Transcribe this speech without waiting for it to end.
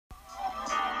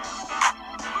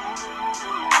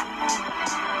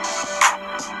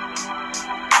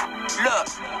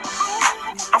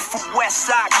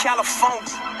a phone.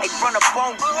 Hey, run up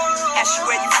on me. Ask you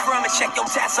where you from and check your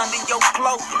tats under your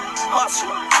clothing.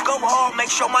 Hustle, go hard, make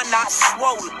sure my knot's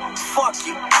swollen. Fuck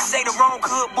you. Say the wrong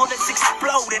hood, bullets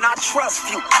explode, and I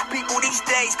trust you. People these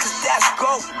days, cause that's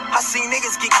gold. I see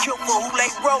niggas get killed for who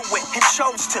they roll with and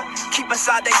chose to keep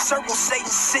inside they circle. Satan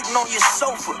sitting on your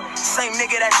sofa. Same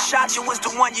nigga that shot you was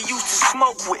the one you used to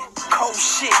smoke with. Cold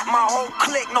shit, my whole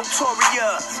clique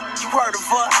notorious. You heard of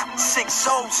us? 6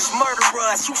 soldiers,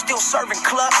 murderers. You still serving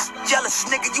clubs? Jealous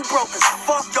nigga, you broke as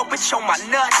fuck. Yo, bitch on my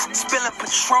nuts. Spilling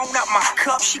Patron out my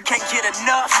cup. She can't get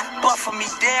enough. Buffing me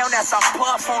down as I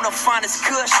puff on the finest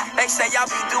kush. They say I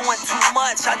be doing too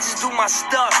much. I just do my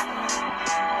stuff.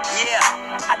 Yeah,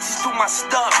 I just do my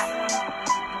stuff.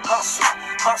 Hustle,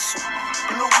 hustle.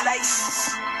 Blue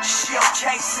laces, shell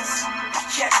cases.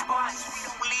 Jet bodies, we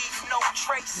don't leave no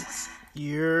traces.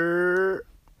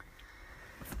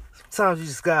 Sometimes you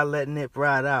just gotta let Nip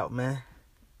ride out, man.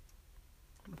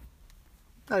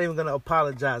 Not even gonna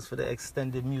apologize for the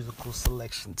extended musical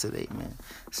selection today, man.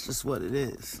 It's just what it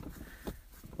is.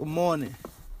 Good morning.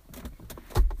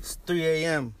 It's 3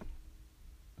 a.m.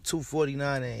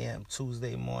 2:49 a.m.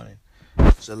 Tuesday morning.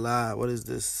 July, what is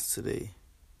this today?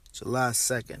 July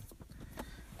 2nd.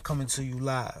 Coming to you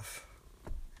live.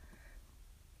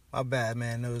 My bad,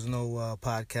 man. There was no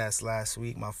podcast last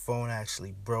week. My phone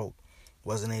actually broke.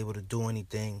 Wasn't able to do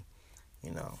anything,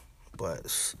 But,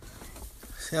 see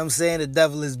what I'm saying? The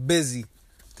devil is busy.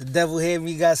 The devil hear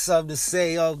me, got something to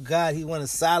say. Oh, God, he want to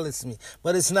silence me.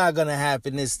 But it's not going to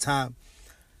happen this time.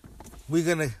 We're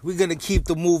gonna keep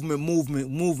the movement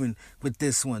moving with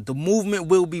this one. The movement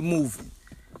will be moving.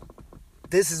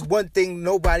 This is one thing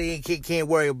nobody can't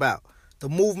worry about. The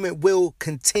movement will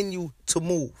continue to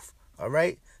move. All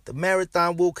right? The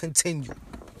marathon will continue.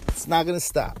 It's not going to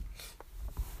stop.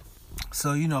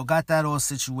 So, got that all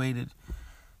situated,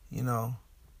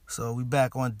 So we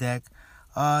back on deck.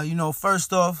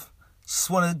 First off, just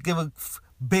want to give a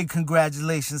big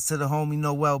congratulations to the homie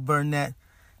Noel Burnett,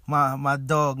 my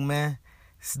dog, man.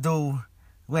 This dude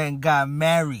went and got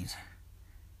married.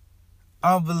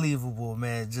 Unbelievable,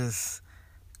 man. Just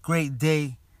great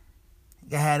day.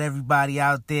 I had everybody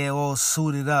out there all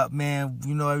suited up, man.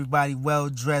 Everybody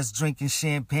well-dressed, drinking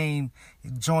champagne,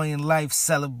 enjoying life,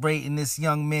 celebrating this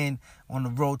young man on the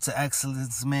road to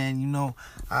excellence, man.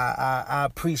 I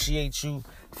appreciate you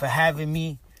for having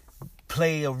me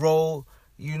play a role,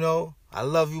 I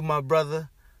love you, my brother.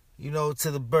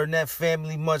 To the Burnett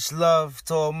family, much love.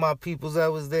 To all my peoples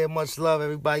that was there, much love.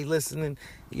 Everybody listening,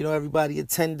 everybody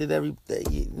attended,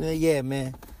 everything. Yeah,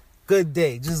 man. Good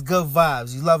day, just good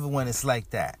vibes. You love it when it's like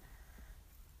that.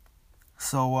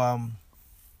 So,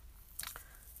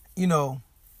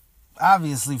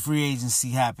 obviously free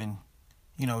agency happened.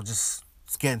 Just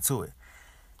get into it.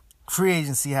 Free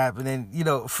agency happened,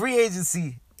 and, free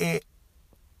agency,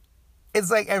 it's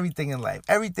like everything in life.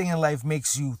 Everything in life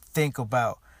makes you think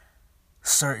about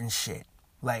certain shit.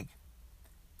 Like,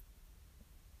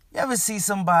 you ever see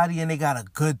somebody and they got a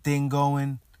good thing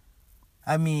going?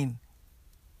 I mean,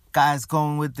 guy's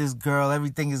going with this girl,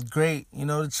 everything is great.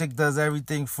 The chick does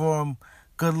everything for him.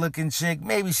 Good looking chick.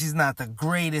 Maybe she's not the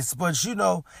greatest, but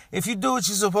if you do what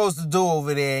you're supposed to do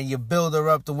over there and you build her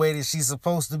up the way that she's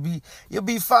supposed to be, you'll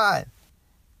be fine.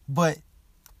 But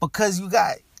because you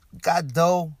got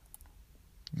dough,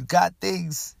 you got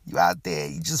things, you out there,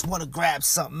 you just want to grab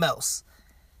something else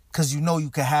because you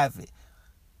can have it.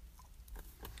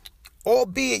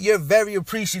 Albeit you're very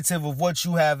appreciative of what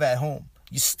you have at home.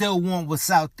 You still want what's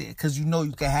out there because you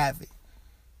can have it.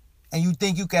 And you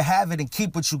think you can have it and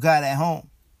keep what you got at home.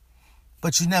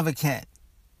 But you never can.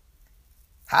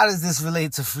 How does this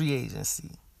relate to free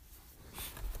agency?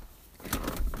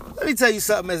 Let me tell you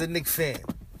something as a Knicks fan.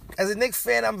 As a Knicks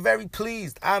fan, I'm very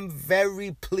pleased. I'm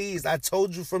very pleased. I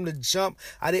told you from the jump,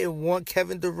 I didn't want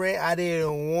Kevin Durant. I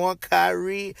didn't want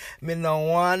Kyrie. Me no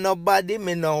want nobody.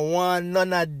 Me no want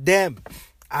none of them.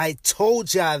 I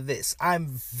told y'all this. I'm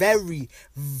very,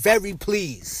 very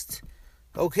pleased.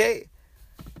 Okay?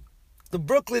 The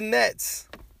Brooklyn Nets,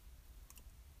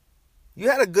 you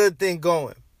had a good thing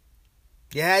going.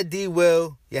 You had D.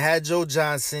 Will, you had Joe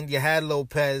Johnson, you had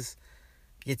Lopez.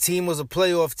 Your team was a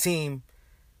playoff team.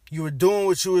 You were doing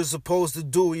what you were supposed to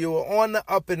do. You were on the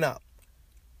up and up.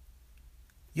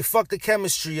 You fucked the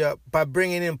chemistry up by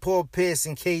bringing in Paul Pierce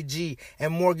and KG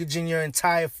and mortgaging your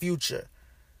entire future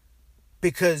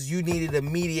because you needed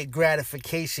immediate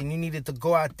gratification. You needed to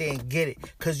go out there and get it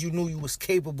because you knew you was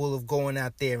capable of going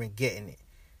out there and getting it.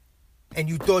 And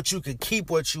you thought you could keep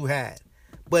what you had.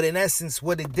 But in essence,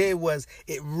 what it did was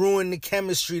it ruined the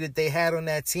chemistry that they had on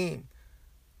that team.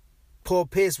 Paul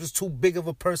Pierce was too big of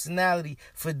a personality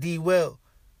for D. Will.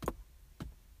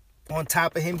 On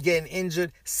top of him getting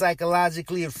injured,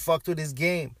 psychologically it fucked with his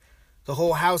game. The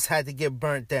whole house had to get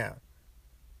burnt down.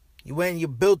 You went and you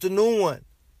built a new one.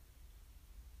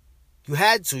 You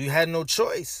had to. You had no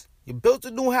choice. You built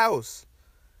a new house.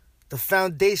 The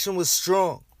foundation was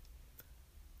strong.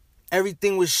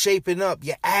 Everything was shaping up.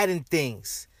 You're adding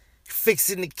things. You're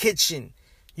fixing the kitchen.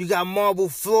 You got marble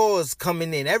floors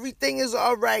coming in. Everything is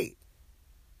all right.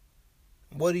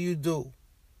 What do?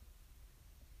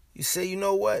 You say, you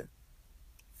know what?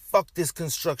 Fuck this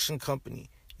construction company.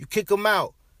 You kick them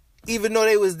out. Even though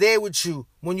they was there with you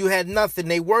when you had nothing.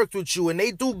 They worked with you and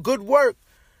they do good work.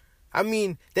 I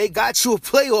mean, they got you a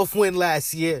playoff win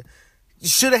last year. You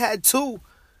should have had 2.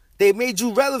 They made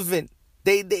you relevant.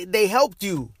 They helped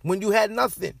you when you had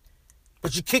nothing.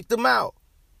 But you kicked them out.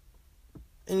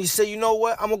 And you say, you know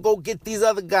what? I'm going to go get these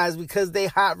other guys because they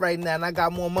hot right now and I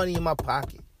got more money in my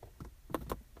pocket.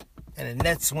 And the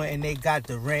Nets went and they got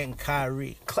Durant and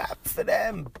Kyrie. Clap for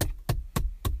them.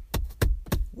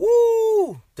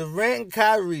 Woo! Durant and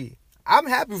Kyrie. I'm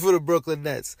happy for the Brooklyn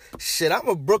Nets. Shit, I'm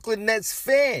a Brooklyn Nets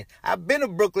fan. I've been a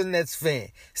Brooklyn Nets fan.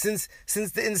 Since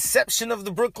the inception of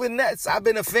the Brooklyn Nets, I've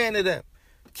been a fan of them.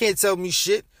 Can't tell me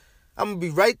shit. I'm going to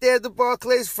be right there at the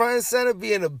Barclays front and center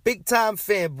being a big-time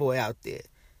fanboy out there.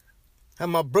 Have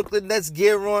my Brooklyn Nets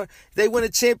gear on. If they win a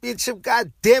championship,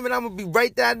 god damn it, I'm going to be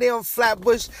right down there on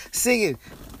Flatbush singing,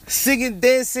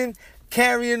 dancing,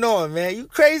 carrying on, man. You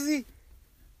crazy?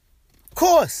 Of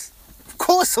course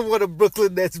I'm with a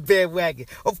Brooklyn Nets bandwagon.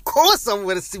 Of course I'm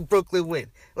going to see Brooklyn win.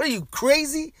 What are you,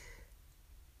 crazy?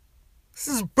 This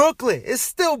is Brooklyn. It's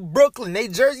still Brooklyn. They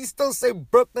jerseys still say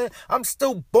Brooklyn. I'm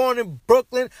still born in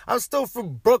Brooklyn. I'm still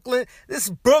from Brooklyn. This is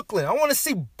Brooklyn. I want to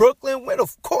see Brooklyn win.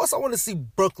 Of course I want to see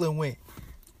Brooklyn win.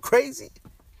 Crazy?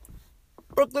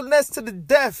 Brooklyn Nets to the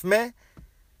death, man.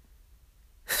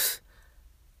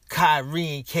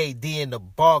 Kyrie and KD in the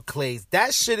Barclays.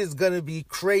 That shit is going to be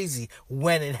crazy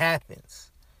when it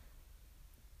happens.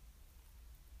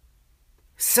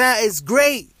 It's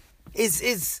great.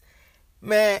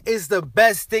 Man, it's the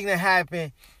best thing to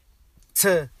happen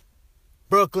to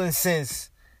Brooklyn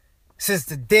since the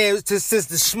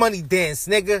Shmoney dance,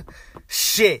 nigga.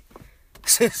 Shit.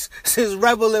 Since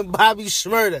Rebel and Bobby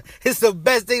Shmurda. It's the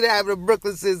best thing to happen to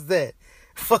Brooklyn since then.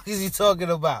 Fuck is you talking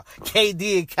about?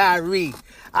 KD and Kyrie.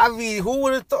 I mean, who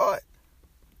would have thought?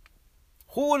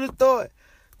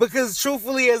 Because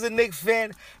truthfully, as a Knicks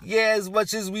fan, yeah, as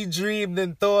much as we dreamed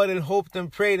and thought and hoped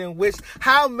and prayed and wished,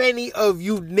 how many of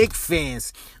you Knicks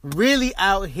fans really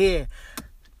out here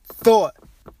thought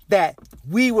that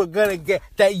you were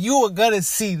gonna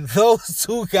see those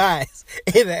 2 guys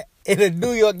in a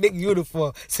New York Knicks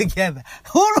uniform together?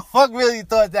 Who the fuck really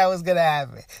thought that was gonna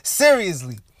happen?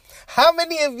 Seriously. How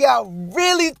many of y'all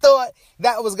really thought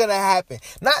that was going to happen?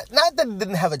 Not that it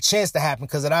didn't have a chance to happen,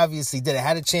 because it obviously did. It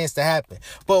had a chance to happen.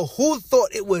 But who thought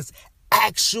it was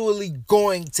actually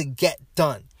going to get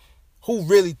done? Who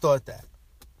really thought that?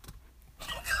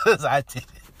 Because I did.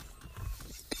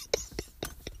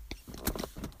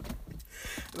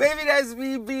 Maybe that's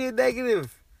me being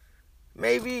negative.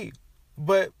 Maybe.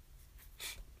 But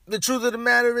the truth of the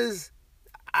matter is,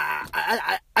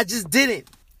 I just didn't.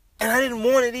 And I didn't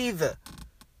want it either.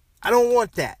 I don't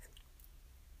want that.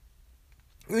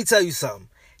 Let me tell you something.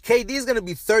 KD is going to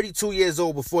be 32 years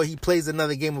old before he plays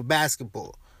another game of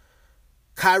basketball.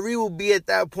 Kyrie will be at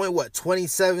that point,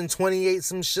 27, 28,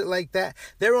 some shit like that.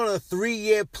 They're on a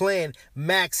 3-year plan,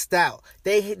 maxed out.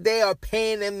 They are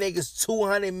paying them niggas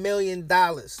 $200 million.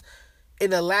 In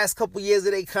the last couple years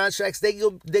of their contracts, they're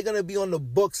going to be on the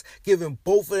books giving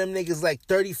both of them niggas like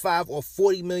 $35 or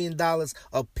 $40 million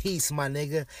a piece, my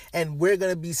nigga. And we're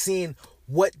going to be seeing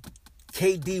what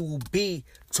KD will be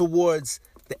towards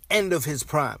the end of his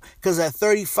prime. Because at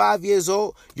 35 years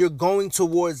old, you're going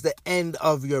towards the end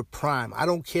of your prime. I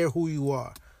don't care who you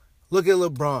are. Look at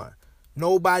LeBron.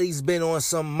 Nobody's been on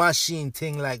some machine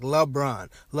thing like LeBron.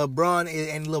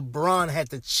 LeBron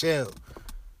had to chill.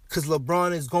 Because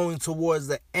LeBron is going towards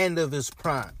the end of his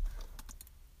prime.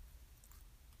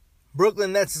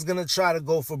 Brooklyn Nets is going to try to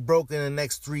go for broke in the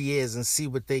next 3 years and see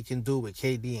what they can do with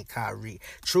KD and Kyrie.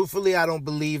 Truthfully, I don't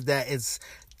believe that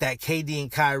KD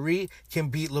and Kyrie can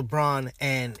beat LeBron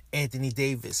and Anthony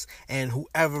Davis and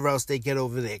whoever else they get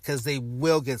over there, because they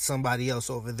will get somebody else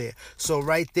over there. So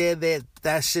right there,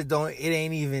 that shit I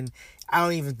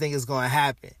don't even think it's going to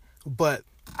happen. But,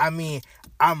 I mean,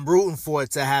 I'm rooting for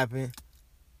it to happen.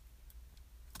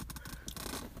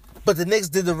 But the Knicks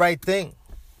did the right thing.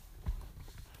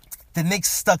 The Knicks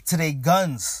stuck to their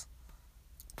guns.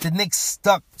 The Knicks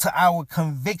stuck to our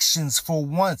convictions for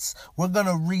once. We're going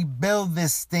to rebuild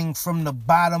this thing from the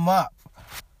bottom up.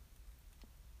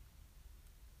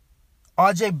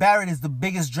 RJ Barrett is the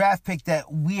biggest draft pick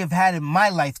that we have had in my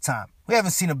lifetime. We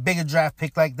haven't seen a bigger draft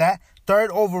pick like that. 3rd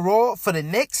overall for the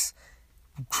Knicks.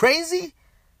 Crazy.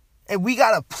 And we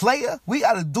got a player. We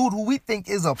got a dude who we think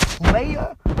is a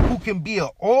player, who can be an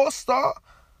all-star,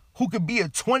 who could be a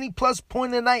 20-plus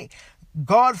point a night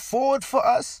guard forward for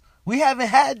us. We haven't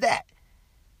had that.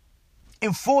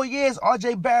 In 4 years,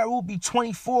 RJ Barrett will be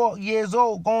 24 years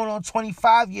old, going on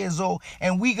 25 years old,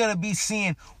 and we're going to be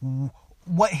seeing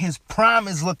what his prime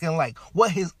is looking like,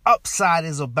 what his upside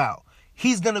is about.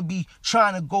 He's going to be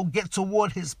trying to go get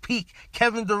toward his peak.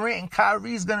 Kevin Durant and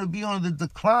Kyrie is going to be on the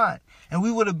decline. And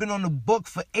we would have been on the book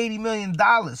for $80 million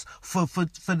for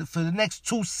the next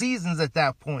 2 seasons at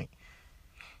that point.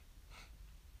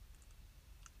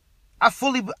 I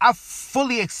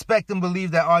fully expect and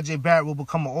believe that RJ Barrett will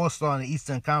become an all-star in the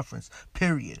Eastern Conference,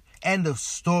 period. End of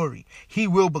story. He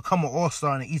will become an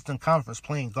all-star in the Eastern Conference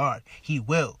playing guard. He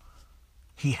will.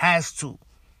 He has to.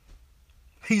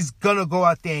 He's going to go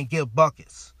out there and get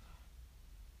buckets.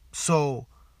 So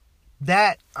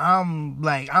that, I'm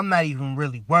not even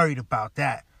really worried about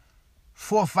that.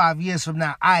 4 or 5 years from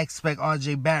now, I expect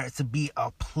RJ Barrett to be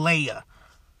a player.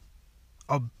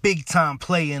 A big-time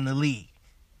player in the league.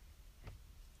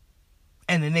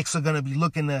 And the Knicks are going to be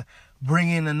looking to bring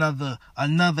in another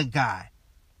guy.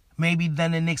 Maybe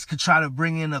then the Knicks could try to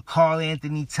bring in a Karl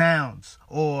Anthony Towns.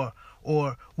 Or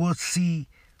we'll see,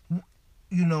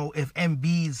 if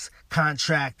Embiid's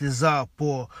contract is up.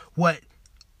 Or what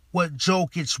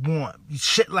Jokic want.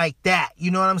 Shit like that.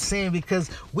 You know what I'm saying? Because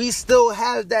we still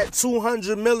have that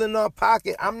 $200 million in our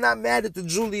pocket. I'm not mad at the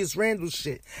Julius Randle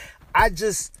shit.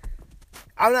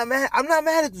 I'm not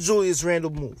mad at the Julius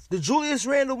Randle move. The Julius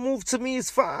Randle move to me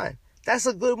is fine. That's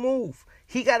a good move.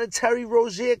 He got a Terry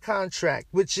Rozier contract,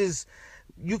 which is,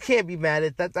 you can't be mad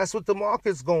at that. That's what the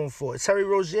market's going for. Terry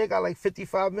Rozier got like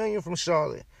 $55 million from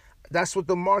Charlotte. That's what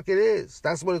the market is.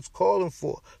 That's what it's calling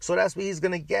for. So that's what he's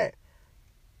going to get.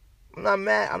 I'm not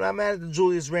mad at the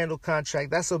Julius Randle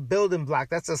contract. That's a building block.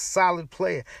 That's a solid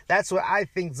player. That's what I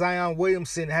think Zion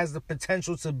Williamson has the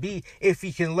potential to be if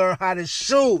he can learn how to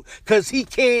shoot. Because he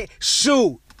can't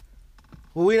shoot.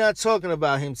 Well, we're not talking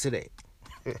about him today.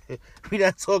 We're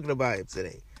not talking about him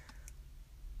today.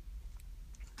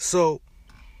 So,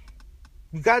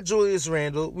 we got Julius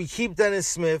Randle. We keep Dennis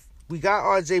Smith. We got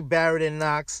RJ Barrett and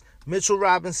Knox. Mitchell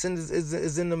Robinson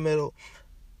is in the middle.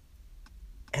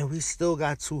 And we still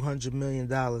got $200 million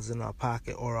in our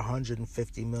pocket, or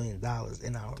 $150 million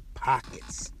in our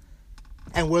pockets.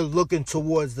 And we're looking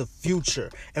towards the future.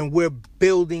 And we're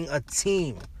building a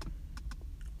team.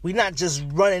 We're not just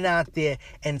running out there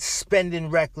and spending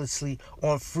recklessly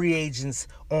on free agents,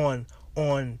 on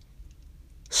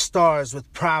stars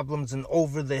with problems and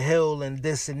over the hill and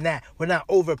this and that. We're not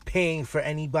overpaying for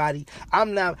anybody.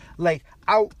 I'm not,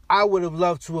 I would have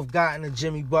loved to have gotten a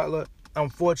Jimmy Butler.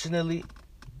 Unfortunately,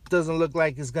 doesn't look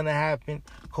like it's going to happen.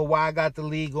 Kawhi got the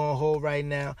league on hold right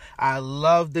now. I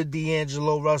love the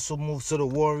D'Angelo Russell move to the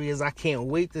Warriors. I can't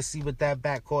wait to see what that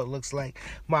backcourt looks like.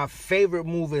 My favorite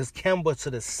move is Kemba to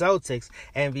the Celtics.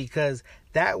 And because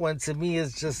that one to me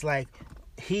is just like,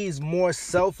 he's more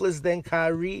selfless than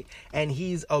Kyrie. And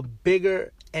he's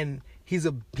bigger than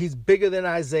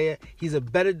Isaiah. He's a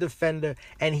better defender,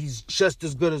 and he's just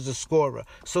as good as a scorer.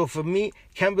 So for me,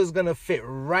 Kemba's going to fit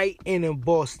right in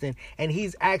Boston, and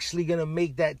he's actually going to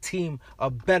make that team a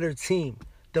better team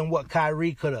than what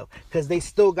Kyrie could have, because they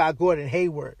still got Gordon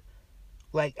Hayward.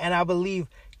 And I believe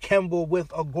Kemba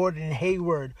with a Gordon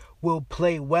Hayward will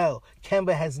play well.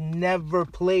 Kemba has never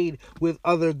played with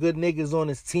other good niggas on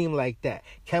his team like that.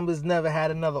 Kemba's never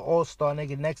had another all-star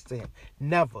nigga next to him.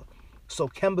 Never. So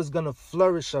Kemba's gonna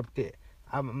flourish up there.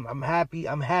 I'm happy.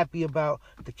 I'm happy about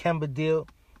the Kemba deal.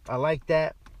 I like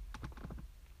that.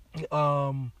 There's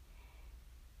a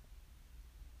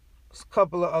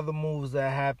couple of other moves that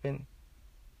happened.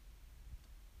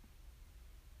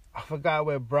 I forgot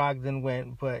where Brogdon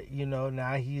went, but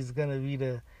now he's gonna be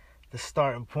the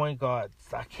starting point guard.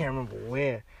 I can't remember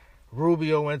where.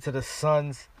 Rubio went to the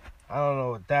Suns. I don't know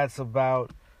what that's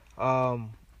about.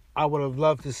 I would have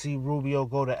loved to see Rubio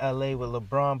go to LA with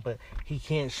LeBron, but he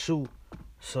can't shoot,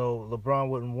 so LeBron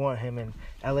wouldn't want him, and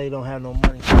LA don't have no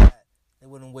money for that. They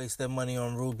wouldn't waste their money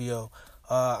on Rubio.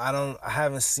 I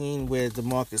haven't seen where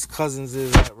DeMarcus Cousins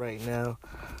is at right now.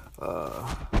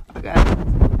 I gotta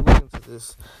look into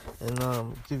this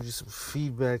and give you some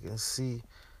feedback and see,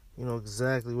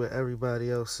 exactly where everybody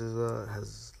else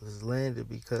has landed,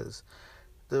 because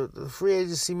the free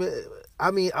agency, I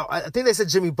think they said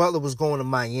Jimmy Butler was going to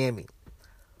Miami.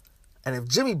 And if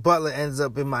Jimmy Butler ends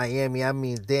up in Miami,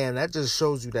 damn, that just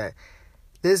shows you that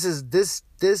this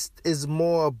is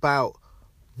more about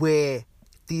where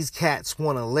these cats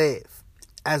want to live,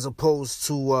 as opposed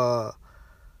to,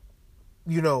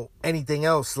 anything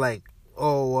else like,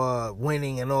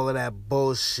 winning and all of that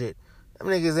bullshit. Them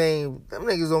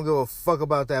niggas don't give a fuck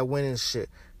about that winning shit.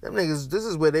 Them niggas, this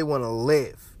is where they want to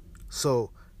live.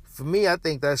 So, for me, I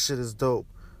think that shit is dope.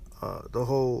 The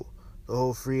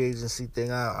whole free agency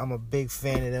thing. I'm a big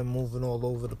fan of them moving all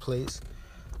over the place.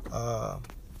 The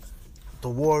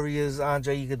Warriors,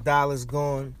 Andre Iguodala's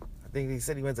gone. I think they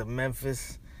said he went to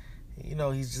Memphis.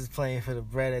 He's just playing for the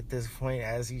bread at this point,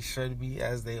 as he should be,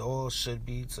 as they all should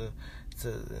be, to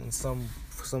in some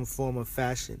form of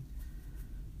fashion.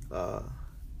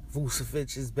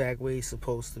 Vucevic is back where he's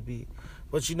supposed to be.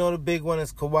 But the big one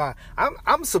is Kawhi.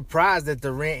 I'm surprised that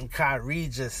Durant and Kyrie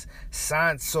just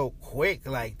signed so quick.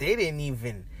 Like, they didn't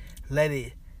even let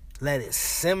it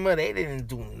simmer. They didn't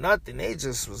do nothing. They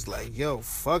just was like, yo,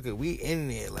 fuck it. We in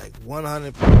there. Like,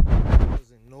 100%.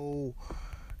 No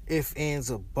ifs, ands,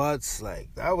 or buts. Like,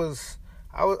 I was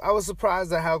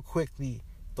surprised at how quickly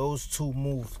those two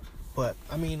moved. But,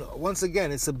 I mean, once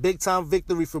again, it's a big-time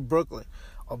victory for Brooklyn.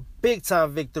 A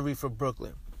big-time victory for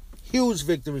Brooklyn. Huge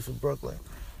victory for Brooklyn.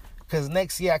 Because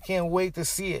next year, I can't wait to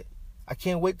see it. I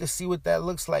can't wait to see what that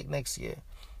looks like next year.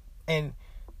 And,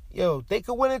 they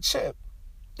could win a chip.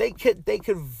 They got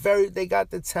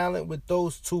the talent with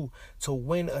those two to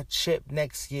win a chip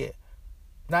next year.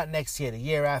 Not next year, the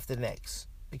year after next.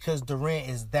 Because Durant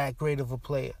is that great of a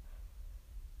player.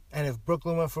 And if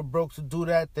Brooklyn went for broke to do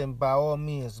that, then by all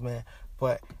means, man.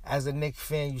 But as a Knicks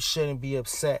fan, you shouldn't be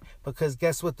upset. Because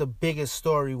guess what the biggest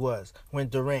story was when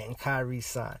Durant and Kyrie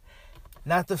signed?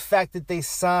 Not the fact that they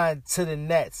signed to the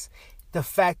Nets. The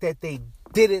fact that they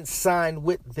didn't sign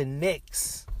with the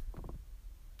Knicks.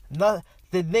 The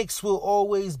Knicks will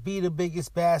always be the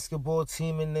biggest basketball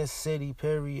team in this city,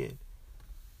 period.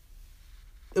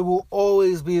 It will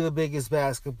always be the biggest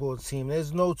basketball team.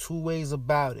 There's no two ways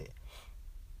about it.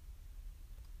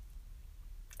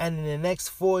 And in the next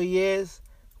 4 years,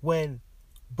 when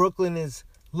Brooklyn is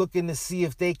looking to see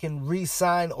if they can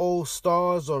re-sign old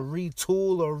stars or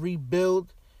retool or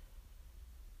rebuild,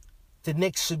 the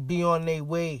Knicks should be on their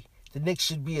way. The Knicks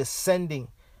should be ascending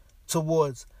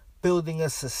towards building a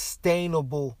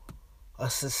sustainable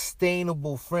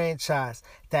franchise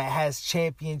that has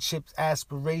championship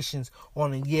aspirations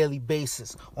on a yearly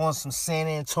basis, on some San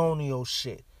Antonio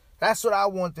shit. That's what I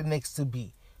want the Knicks to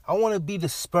be. I want to be the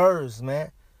Spurs,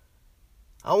 man.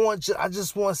 I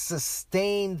just want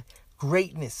sustained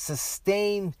greatness,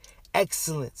 sustained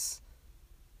excellence.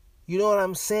 You know what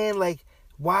I'm saying? Like,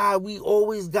 why we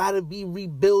always got to be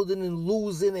rebuilding and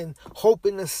losing and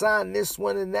hoping to sign this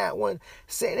one and that one.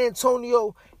 San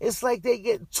Antonio, it's like they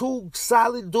get two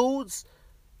solid dudes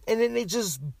and then they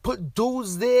just put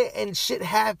dudes there and shit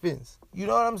happens. You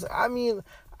know what I'm saying? I mean,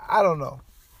 I don't know.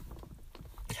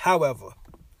 However,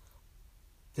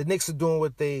 the Knicks are doing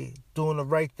the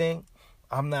right thing.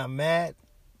 I'm not mad.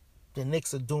 The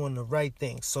Knicks are doing the right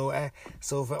thing. So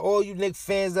for all you Knicks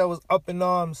fans that was up in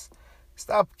arms,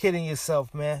 stop kidding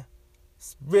yourself, man.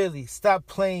 Really, stop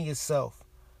playing yourself.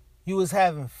 You was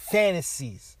having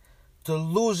fantasies,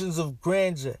 delusions of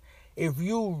grandeur. If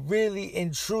you really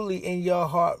and truly in your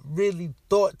heart really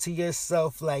thought to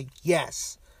yourself like,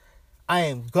 yes, I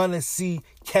am going to see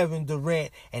Kevin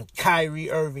Durant and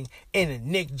Kyrie Irving in a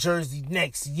Knicks jersey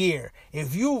next year.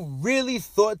 If you really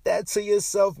thought that to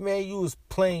yourself, man, you was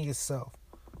playing yourself.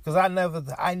 Because I never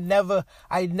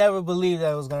believed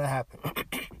that was going to happen.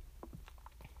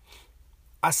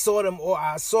 I saw them, or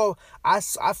I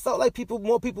felt like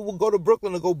more people would go to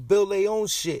Brooklyn to go build their own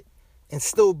shit and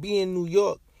still be in New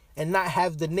York and not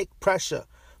have the Knicks pressure,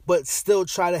 but still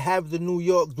try to have the New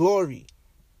York glory.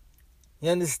 You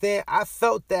understand? I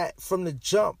felt that from the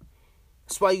jump.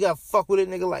 That's why you got to fuck with a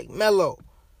nigga like Melo.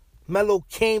 Melo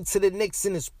came to the Knicks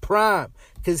in his prime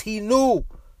because he knew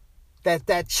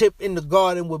that chip in the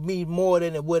Garden would mean more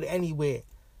than it would anywhere.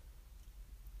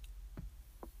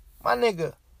 My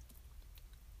nigga,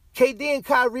 KD and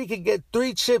Kyrie could get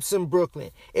 3 chips in Brooklyn.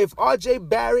 If RJ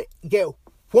Barrett get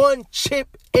 1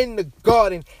 chip in the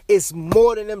Garden, it's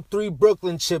more than them 3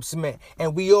 Brooklyn chips, man.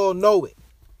 And we all know it.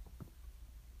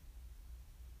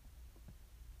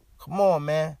 Come on,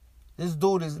 man. This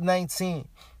dude is 19.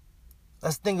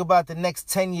 Let's think about the next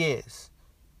 10 years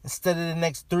instead of the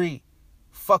next 3.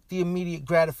 Fuck the immediate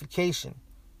gratification.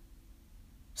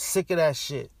 Sick of that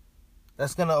shit.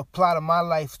 That's going to apply to my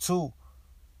life, too.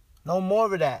 No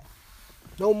more of that.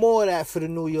 No more of that for the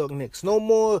New York Knicks. No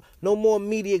more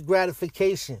immediate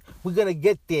gratification. We're going to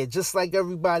get there just like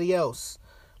everybody else.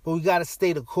 But we got to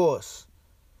stay the course.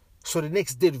 So the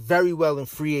Knicks did very well in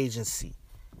free agency.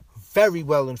 Very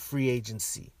well in free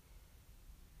agency.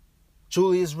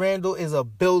 Julius Randle is a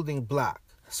building block.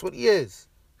 That's what he is.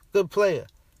 Good player.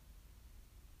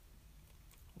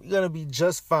 We're going to be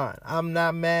just fine. I'm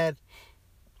not mad.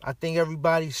 I think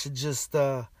everybody should just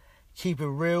keep it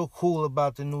real cool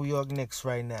about the New York Knicks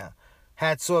right now.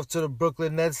 Hats off to the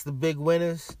Brooklyn Nets, the big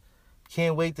winners.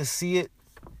 Can't wait to see it.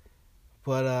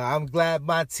 But I'm glad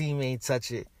my team ain't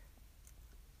touch it.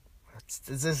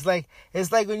 It's just like,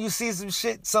 it's like when you see some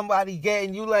shit somebody get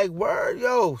and you like, word,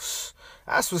 yo,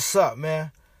 that's what's up,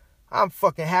 man. I'm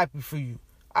fucking happy for you.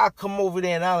 I'll come over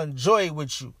there and I'll enjoy it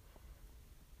with you.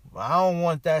 But I don't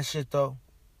want that shit, though.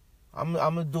 I'm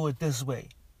going to do it this way.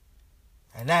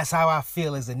 And that's how I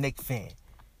feel as a Knicks fan.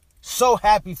 So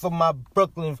happy for my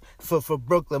Brooklyn, for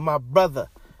Brooklyn, my brother,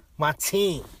 my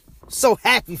team. So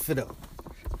happy for them.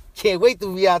 Can't wait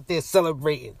to be out there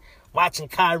celebrating. Watching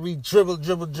Kyrie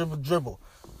dribble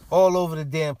all over the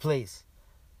damn place.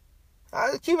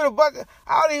 Keep it a buck.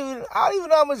 I don't even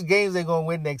know how much games they're gonna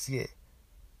win next year.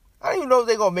 I don't even know if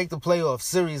they're gonna make the playoffs.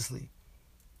 Seriously.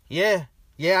 Yeah,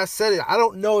 I said it. I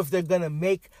don't know if they're gonna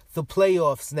make the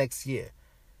playoffs next year.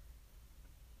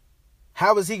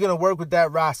 How is he gonna work with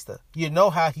that roster? You know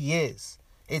how he is.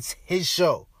 It's his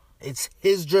show. It's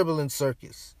his dribbling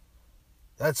circus.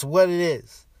 That's what it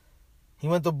is. He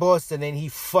went to Boston and he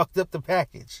fucked up the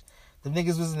package. The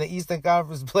niggas was in the Eastern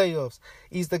Conference playoffs,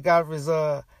 Eastern Conference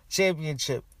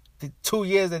championship. The 2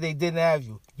 years that they didn't have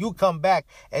you. You come back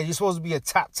and you're supposed to be a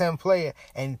top 10 player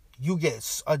and you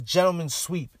get a gentleman's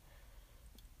sweep.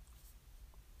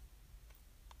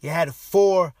 You had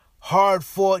 4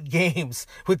 hard-fought games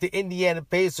with the Indiana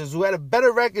Pacers, who had a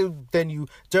better record than you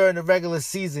during the regular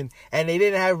season, and they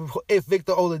didn't have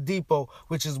Victor Oladipo,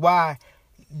 which is why,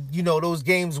 you know, they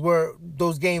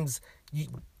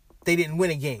didn't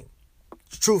win a game,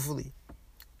 truthfully.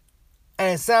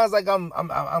 And it sounds like I'm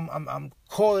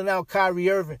calling out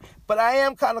Kyrie Irving, but I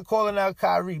am kind of calling out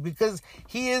Kyrie because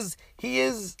he is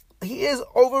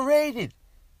overrated.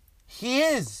 He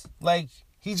is, like,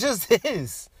 he just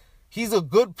is. He's a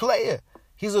good player.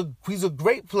 He's a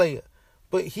great player,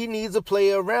 but he needs a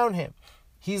player around him.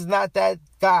 He's not that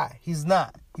guy. He's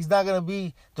not. He's not going to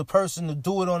be the person to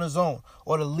do it on his own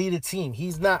or to lead a team.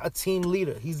 He's not a team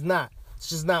leader. He's not. It's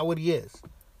just not what he is.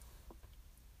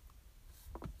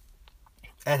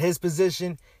 At his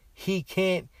position, he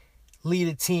can't lead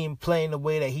a team playing the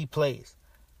way that he plays.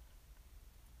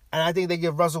 And I think they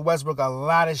give Russell Westbrook a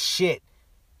lot of shit.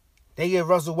 They give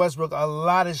Russell Westbrook a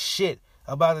lot of shit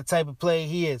about the type of player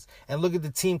he is. And look at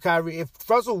the team Kyrie. If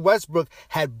Russell Westbrook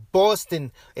had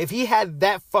Boston, if he had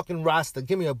that fucking roster,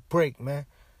 give me a break, man.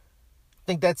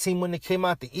 Think that team wouldn't have came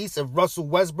out the East if Russell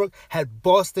Westbrook had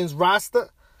Boston's roster?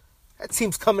 That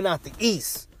team's coming out the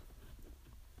East.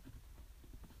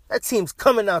 That team's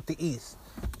coming out the East.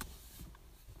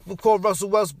 You call Russell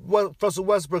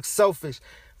Westbrook selfish.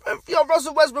 Yo,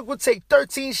 Russell Westbrook would take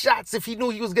 13 shots if he knew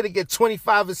he was going to get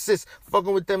 25 assists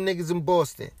fucking with them niggas in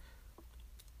Boston.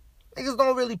 Niggas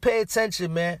don't really pay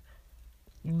attention, man.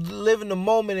 You live in the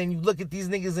moment and you look at these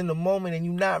niggas in the moment and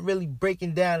you're not really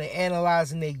breaking down and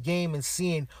analyzing their game and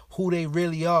seeing who they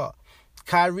really are.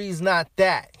 Kyrie's not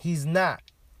that. He's not.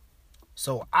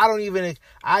 So I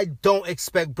don't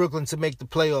expect Brooklyn to make the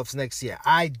playoffs next year.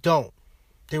 I don't.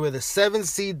 They were the 7th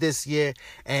seed this year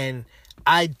and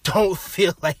I don't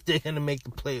feel like they're going to make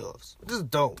the playoffs. I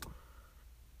just don't.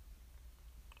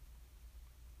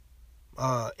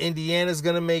 Indiana's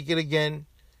going to make it again.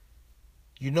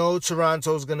 You know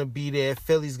Toronto's going to be there.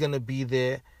 Philly's going to be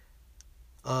there.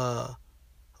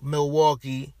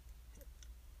 Milwaukee.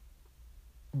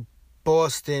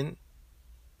 Boston.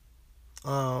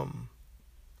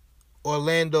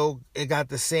 Orlando, it got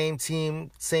the same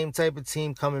team, same type of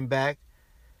team coming back.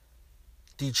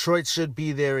 Detroit should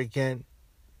be there again.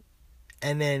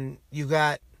 And then you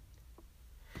got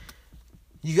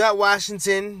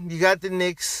Washington, you got the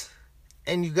Knicks,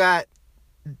 and you got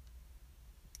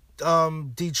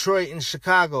Detroit and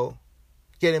Chicago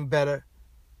getting better,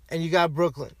 and you got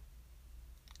Brooklyn.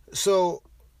 So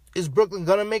is Brooklyn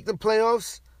gonna make the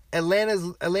playoffs?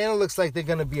 Atlanta looks like they're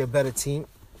gonna be a better team,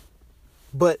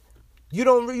 but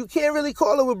you can't really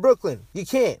call it with Brooklyn. You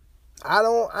can't. I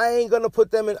ain't gonna put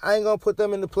them in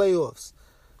the playoffs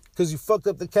because you fucked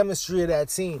up the chemistry of that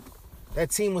team.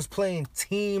 That team was playing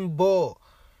team ball.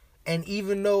 And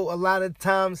even though a lot of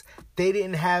times they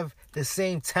didn't have the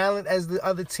same talent as the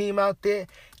other team out there,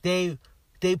 they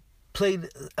played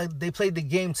the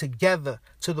game together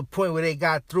to the point where they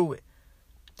got through it.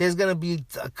 There's going to be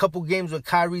a couple games where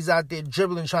Kyrie's out there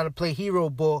dribbling, trying to play hero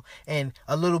ball, and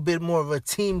a little bit more of a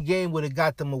team game would have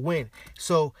got them a win.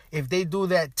 So if they do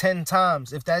that 10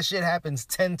 times, if that shit happens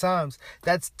 10 times,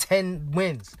 that's 10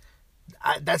 wins.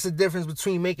 That's the difference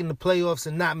between making the playoffs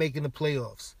and not making the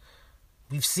playoffs.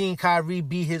 We've seen Kyrie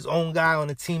be his own guy on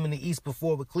a team in the East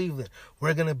before with Cleveland.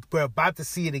 We're about to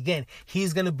see it again.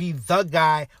 He's going to be the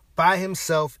guy by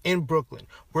himself in Brooklyn.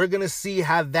 We're going to see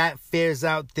how that fares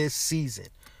out this season.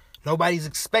 Nobody's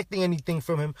expecting anything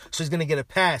from him, so he's going to get a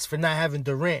pass for not having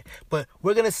Durant. But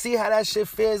we're going to see how that shit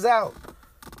fares out.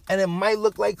 And it might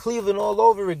look like Cleveland all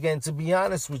over again, to be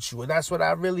honest with you. And that's what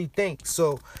I really think.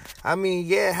 So, I mean,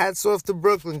 yeah, hats off to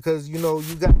Brooklyn because, you know,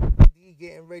 you got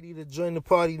getting ready to join the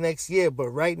party next year. But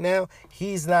right now,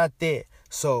 he's not there.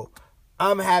 So,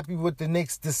 I'm happy what the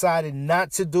Knicks decided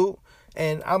not to do.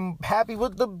 And I'm happy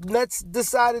what the Nets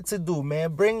decided to do,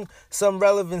 man. Bring some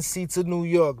relevancy to New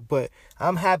York. But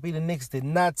I'm happy the Knicks did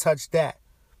not touch that.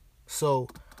 So,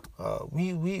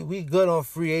 we good on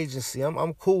free agency.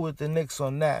 I'm cool with the Knicks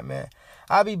on that, man.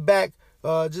 I'll be back.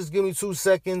 Just give me 2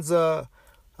 seconds.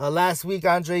 Last week,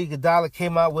 Andre Iguodala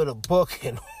came out with a book.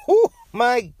 And,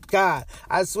 my God.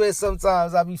 I swear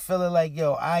sometimes I be feeling like,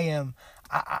 yo,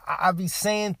 I be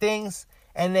saying things.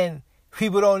 And then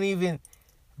people don't even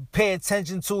pay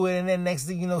attention to it, and then next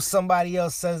thing you know, somebody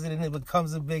else says it, and it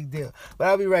becomes a big deal. But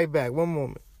I'll be right back. One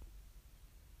moment.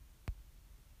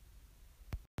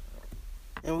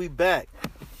 And we back.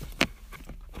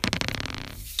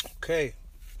 Okay.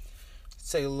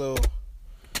 Let's take a little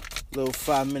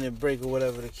 5-minute break or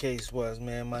whatever the case was,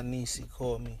 man. My niece, she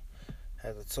called me.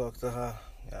 Had to talk to her.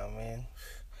 You know what I mean?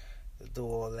 To do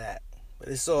all that. But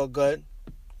it's all good.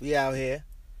 We out here.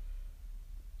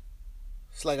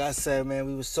 It's like I said, man,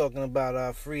 we was talking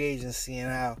about free agency and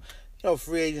how, you know,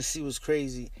 free agency was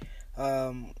crazy.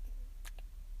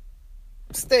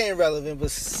 Staying relevant, but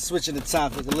switching the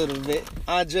topic a little bit.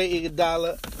 Andre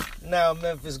Iguodala, now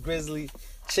Memphis Grizzly,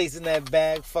 chasing that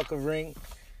bag, fuck a ring.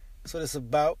 That's what it's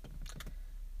about.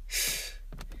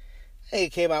 He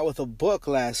came out with a book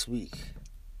last week.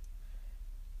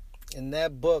 In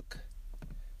that book,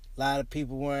 a lot of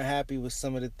people weren't happy with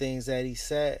some of the things that he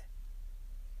said.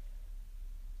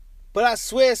 But I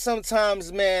swear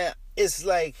sometimes, man, it's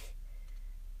like,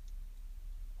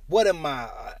 what am I?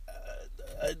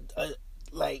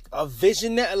 Like a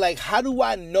visionary? Like, how do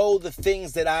I know the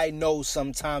things that I know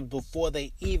sometimes before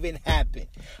they even happen?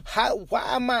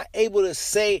 Why am I able to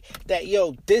say that,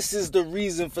 yo, this is the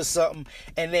reason for something?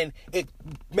 And then,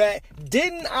 man,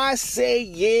 didn't I say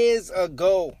years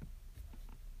ago,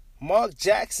 Mark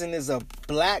Jackson is a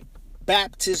Black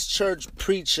Baptist church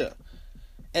preacher?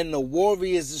 And the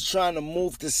Warriors is trying to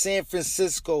move to San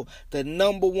Francisco, the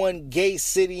 #1 gay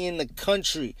city in the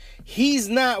country. He's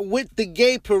not with the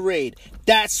gay parade.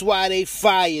 That's why they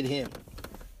fired him.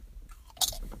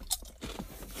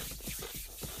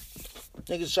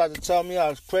 Niggas tried to tell me I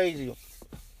was crazy.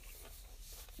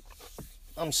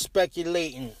 I'm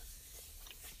speculating.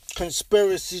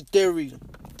 Conspiracy theory.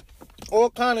 All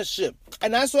kind of shit.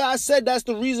 And that's why I said that's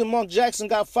the reason Mark Jackson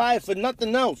got fired, for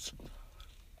nothing else.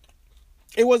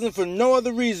 It wasn't for no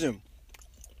other reason.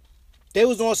 They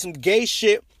was on some gay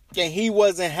shit and he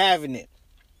wasn't having it.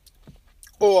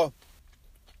 Or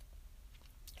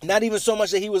not even so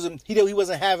much that he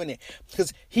wasn't having it,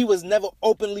 because he was never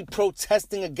openly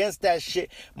protesting against that shit.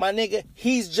 My nigga,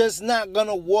 he's just not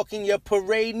gonna walk in your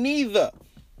parade neither.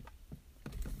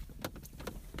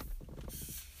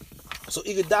 So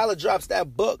Iguodala drops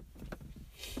that book.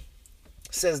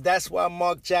 Says that's why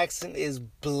Mark Jackson is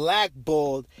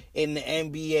blackballed in the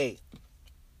NBA.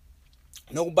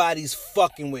 Nobody's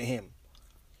fucking with him.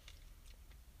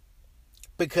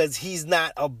 Because he's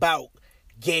not about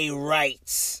gay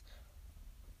rights.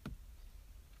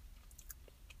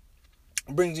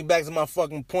 Brings me back to my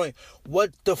fucking point.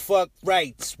 What the fuck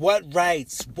rights? What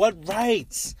rights? What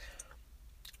rights?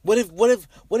 What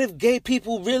if gay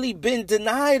people really been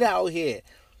denied out here?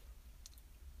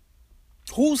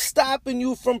 Who's stopping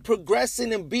you from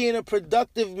progressing and being a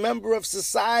productive member of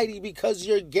society because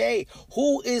you're gay?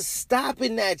 Who is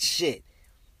stopping that shit?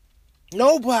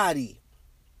 Nobody.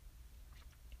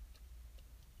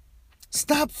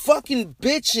 Stop fucking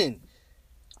bitching.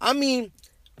 I mean,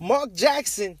 Mark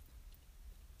Jackson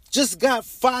just got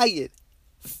fired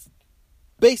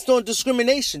based on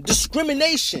discrimination.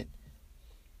 Discrimination.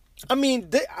 I mean,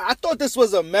 I thought this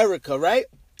was America, right?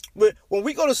 But when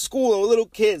we go to school and we're little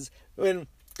kids, when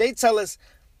they tell us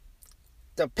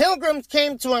the Pilgrims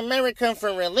came to America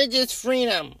for religious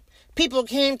freedom. People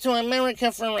came to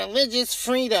America for religious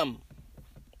freedom.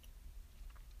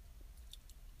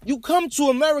 You come to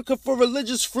America for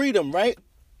religious freedom, right?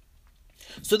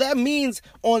 So that means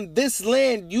on this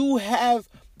land you have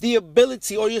the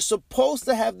ability, or you're supposed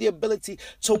to have the ability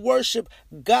to worship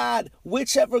God,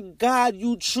 whichever God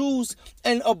you choose,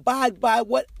 and abide by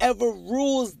whatever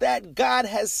rules that God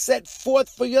has set forth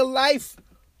for your life.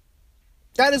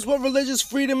 That is what religious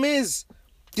freedom is.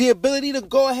 The ability to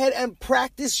go ahead and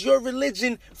practice your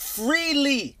religion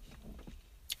freely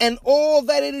and all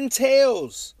that it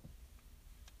entails.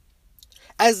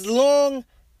 And all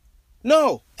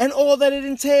that it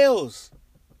entails.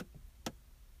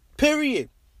 Period.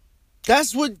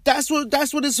 That's what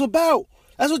it's about.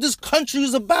 That's what this country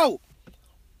is about.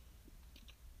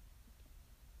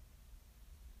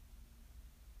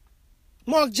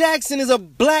 Mark Jackson is a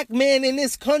black man in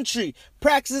this country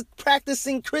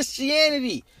practicing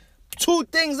Christianity. Two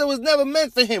things that was never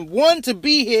meant for him. One, to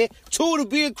be here. Two, to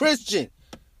be a Christian.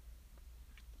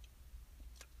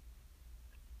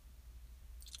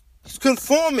 He's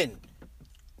conforming.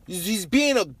 He's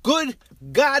being a good,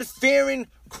 God-fearing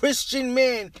Christian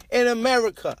man in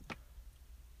America.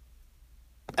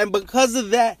 And because of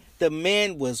that, the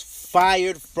man was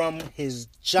fired from his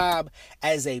job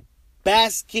as a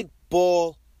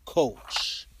basketball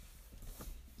coach.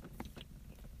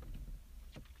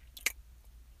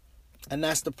 And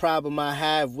that's the problem I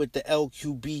have with the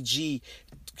LQBG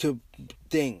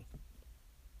thing.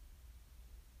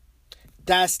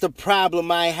 That's the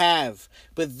problem I have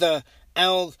with the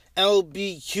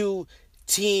LBQTG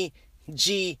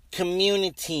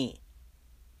community.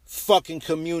 Fucking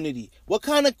community. What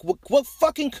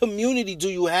fucking community do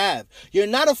you have? You're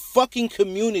not a fucking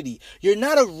community. You're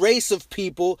not a race of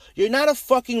people. You're not a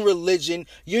fucking religion.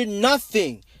 You're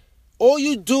nothing. All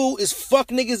you do is fuck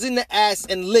niggas in the ass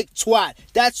and lick twat.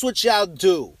 That's what y'all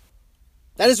do.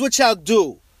 That is what y'all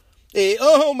do. Hey,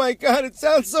 oh my God, it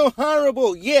sounds so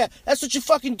horrible. Yeah, that's what you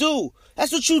fucking do.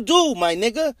 That's what you do, my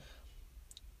nigga.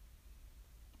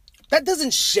 That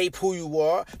doesn't shape who you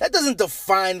are. That doesn't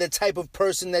define the type of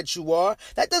person that you are.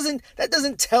 That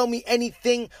doesn't tell me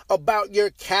anything about your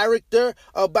character,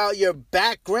 about your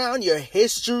background, your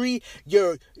history,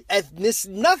 your ethnicity,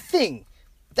 nothing.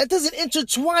 That doesn't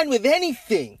intertwine with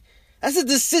anything. That's a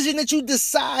decision that you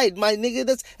decide, my nigga.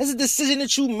 That's a decision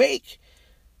that you make.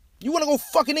 You want to go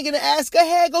fuck a nigga in the ass? Go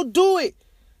ahead, go do it.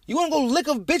 You want to go lick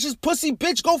a bitch's pussy,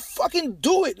 bitch? Go fucking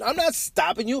do it. I'm not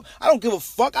stopping you. I don't give a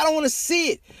fuck. I don't want to see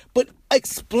it. But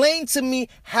explain to me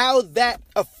how that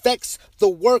affects the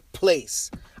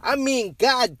workplace. I mean,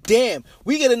 goddamn,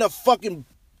 we get enough fucking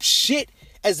shit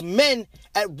as men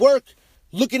at work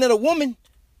looking at a woman,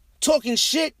 talking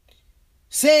shit,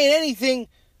 saying anything.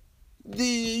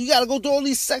 You got to go through all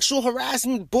these sexual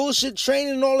harassment, bullshit,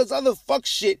 training, and all this other fuck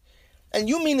shit. And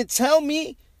you mean to tell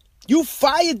me you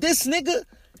fired this nigga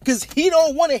because he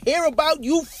don't want to hear about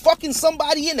you fucking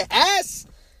somebody in the ass?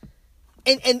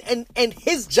 And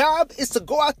his job is to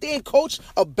go out there and coach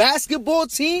a basketball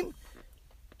team?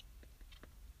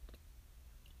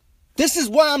 This is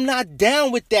why I'm not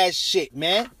down with that shit,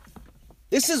 man.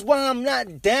 This is why I'm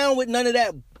not down with none of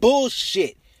that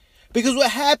bullshit. Because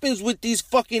what happens with these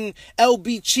fucking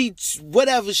LB cheats,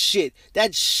 whatever shit,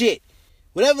 that shit,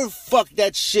 whatever the fuck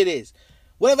that shit is,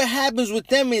 whatever happens with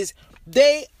them is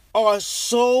they are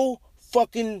so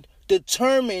fucking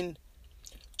determined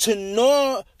to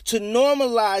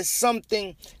normalize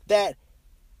something that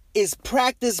is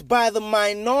practiced by the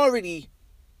minority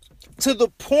to the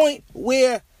point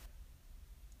where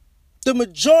the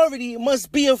majority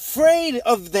must be afraid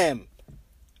of them.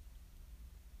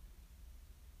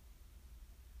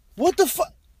 What the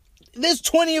fuck? There's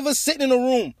 20 of us sitting in a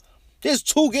room. There's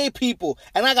 2 gay people,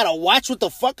 and I gotta watch what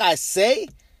the fuck I say?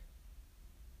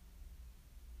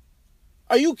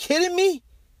 Are you kidding me?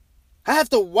 I have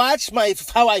to watch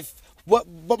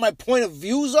what my point of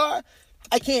views are?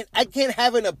 I can't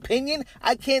have an opinion.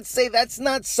 I can't say that's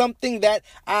not something that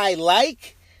I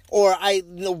like or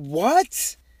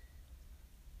what?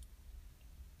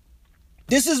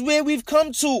 This is where we've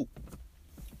come to.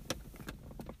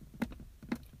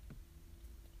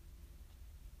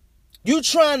 You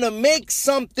trying to make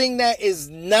something that is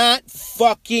not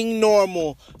fucking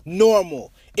normal.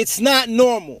 It's not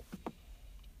normal.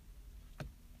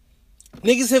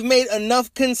 Niggas have made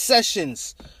enough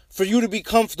concessions for you to be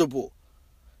comfortable.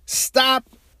 Stop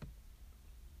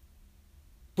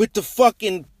with the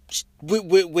fucking...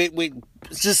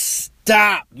 just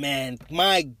stop, man.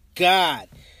 My God.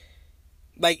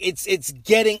 Like, it's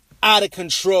getting out of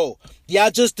control.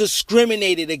 Y'all just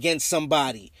discriminated against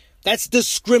somebody. That's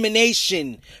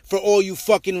discrimination for all you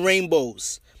fucking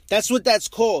rainbows. That's what that's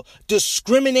called.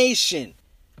 Discrimination.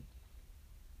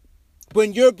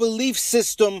 When your belief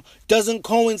system doesn't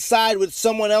coincide with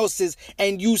someone else's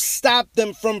and you stop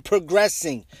them from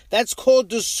progressing. That's called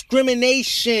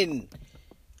discrimination.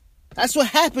 That's what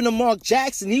happened to Mark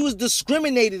Jackson. He was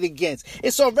discriminated against.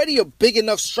 It's already a big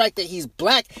enough strike that he's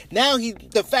black. Now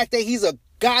the fact that he's a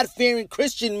God-fearing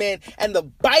Christian man, and the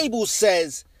Bible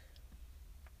says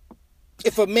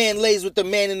if a man lays with the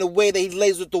man in the way that he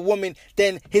lays with the woman,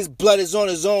 then his blood is on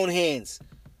his own hands.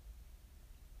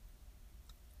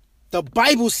 The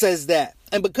Bible says that.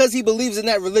 And because he believes in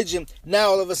that religion, now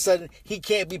all of a sudden he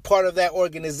can't be part of that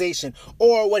organization.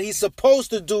 Or what he's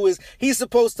supposed to do is he's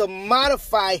supposed to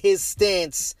modify his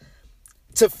stance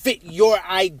to fit your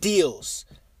ideals.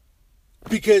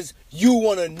 Because you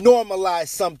want to normalize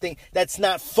something that's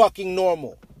not fucking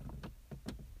normal.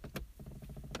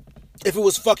 If it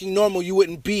was fucking normal, you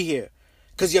wouldn't be here.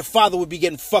 Because your father would be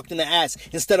getting fucked in the ass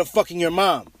instead of fucking your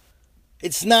mom.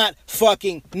 It's not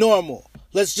fucking normal.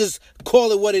 Let's just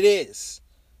call it what it is.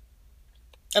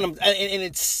 And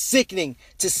it's sickening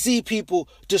to see people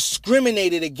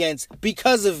discriminated against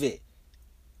because of it.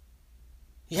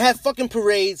 You have fucking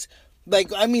parades.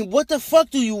 Like, I mean, what the fuck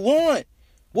do you want?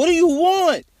 What do you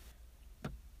want?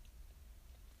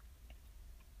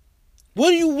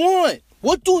 What do you want?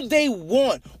 What do they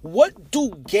want? What do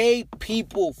gay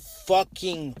people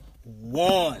fucking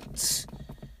want?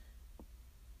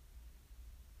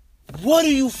 What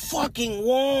do you fucking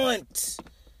want?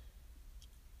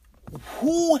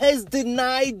 Who has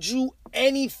denied you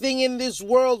anything in this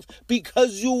world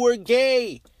because you were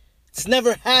gay? It's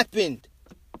never happened.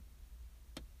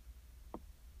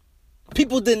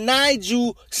 People denied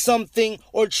you something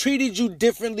or treated you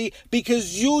differently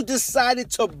because you decided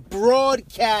to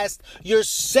broadcast your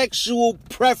sexual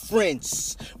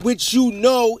preference, which you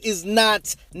know is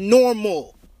not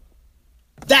normal.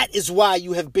 That is why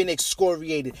you have been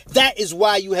excoriated. That is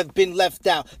why you have been left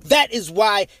out. That is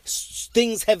why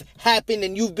things have happened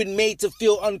and you've been made to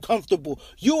feel uncomfortable.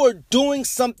 You are doing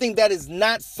something that is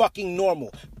not fucking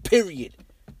normal. Period.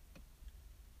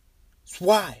 That's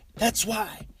why. That's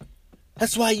why.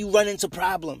 That's why you run into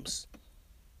problems.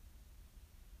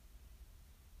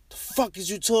 The fuck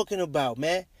is you talking about,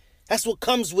 man? That's what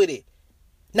comes with it.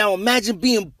 Now imagine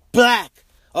being black.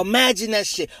 Imagine that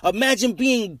shit. Imagine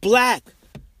being black.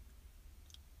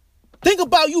 Think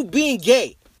about you being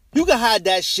gay. You can hide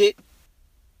that shit.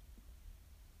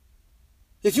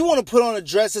 If you want to put on a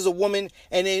dress as a woman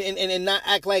and not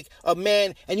act like a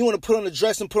man, and you want to put on a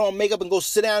dress and put on makeup and go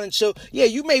sit down and chill, yeah,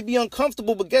 you may be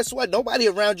uncomfortable, but guess what? Nobody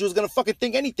around you is going to fucking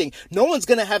think anything. No one's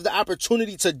going to have the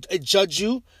opportunity to judge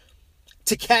you,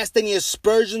 to cast any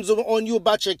aspersions on you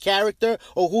about your character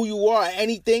or who you are or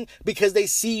anything, because they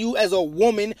see you as a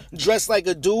woman dressed like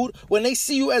a dude. When they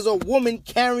see you as a woman,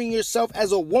 carrying yourself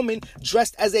as a woman,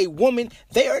 dressed as a woman,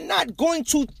 they are not going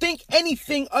to think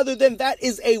anything other than that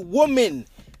is a woman.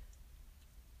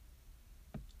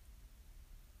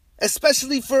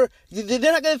 Especially they're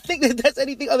not going to think that that's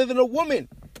anything other than a woman.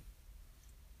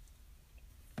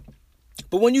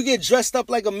 But when you get dressed up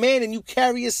like a man and you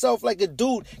carry yourself like a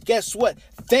dude, guess what?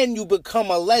 Then you become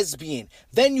a lesbian.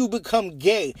 Then you become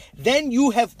gay. Then you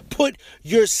have put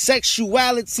your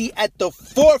sexuality at the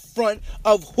forefront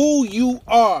of who you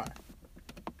are.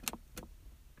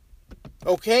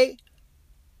 Okay?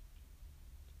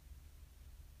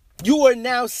 You are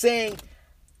now saying,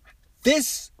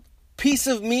 this piece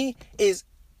of me is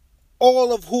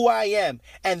all of who I am,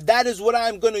 and that is what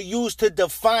I'm going to use to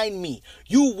define me.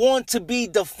 You want to be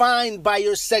defined by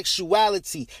your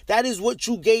sexuality. That is what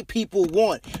you gay people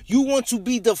want. You want to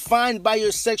be defined by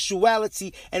your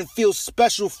sexuality and feel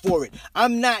special for it.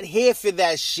 I'm not here for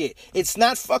that shit. It's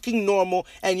not fucking normal,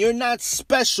 and you're not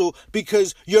special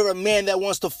because you're a man that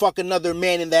wants to fuck another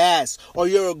man in the ass, or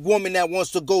you're a woman that wants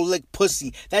to go lick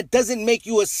pussy. That doesn't make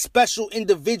you a special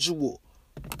individual.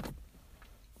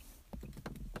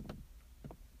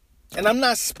 And I'm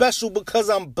not special because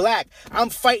I'm black. I'm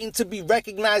fighting to be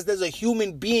recognized as a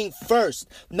human being first,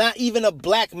 not even a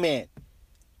black man.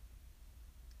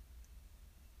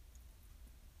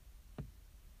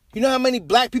 You know how many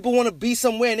black people want to be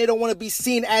somewhere and they don't want to be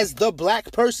seen as the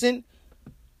black person?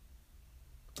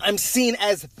 I'm seen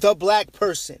as the black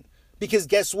person. Because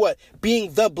guess what?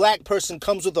 Being the black person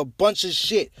comes with a bunch of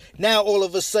shit. Now all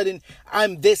of a sudden,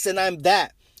 I'm this and I'm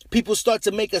that. People start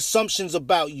to make assumptions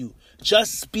about you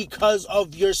just because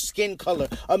of your skin color.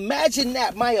 Imagine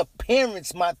that. My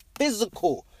appearance, my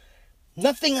physical.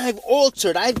 Nothing I've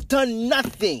altered. I've done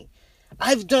nothing.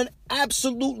 I've done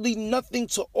absolutely nothing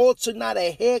to alter. Not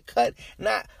a haircut,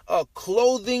 not a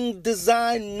clothing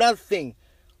design, nothing.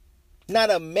 Not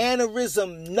a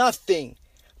mannerism, nothing.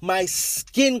 My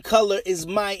skin color is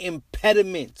my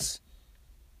impediment.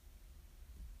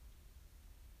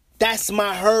 That's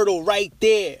my hurdle right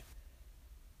there.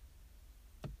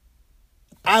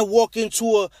 I walk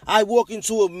into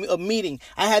a meeting.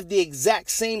 I have the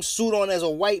exact same suit on as a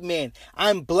white man.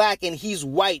 I'm black and he's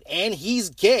white and he's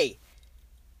gay.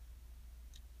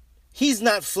 He's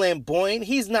not flamboyant.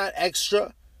 He's not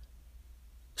extra.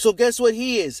 So guess what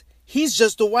he is? He's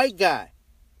just a white guy.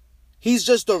 He's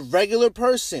just a regular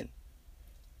person.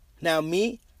 Now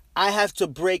me, I have to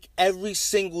break every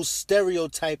single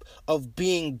stereotype of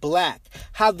being black.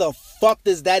 How the fuck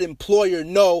does that employer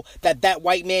know that that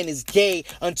white man is gay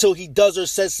until he does or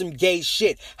says some gay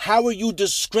shit? How are you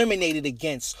discriminated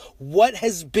against? What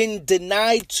has been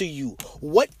denied to you?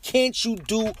 What can't you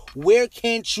do? Where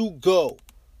can't you go?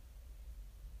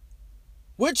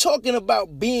 We're talking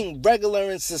about being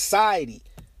regular in society.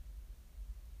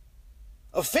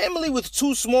 A family with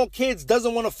 2 small kids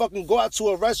doesn't want to fucking go out to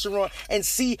a restaurant and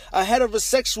see a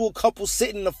heterosexual couple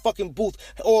sitting in a fucking booth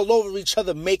all over each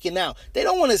other making out. They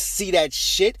don't want to see that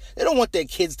shit. They don't want their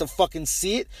kids to fucking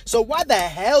see it. So why the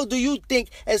hell do you think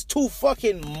as 2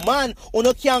 fucking man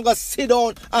can't go sit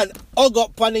down and hug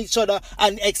up on each other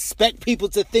and expect people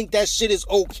to think that shit is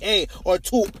okay? Or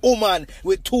 2 woman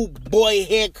with 2 boy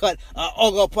haircut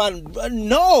hug up on...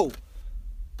 No!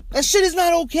 That shit is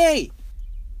not okay.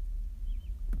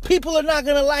 People are not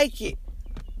going to like it.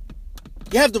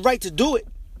 You have the right to do it.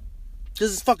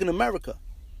 This is fucking America.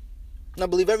 And I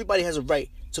believe everybody has a right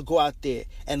to go out there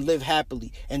and live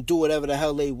happily and do whatever the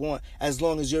hell they want, as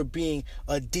long as you're being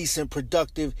a decent,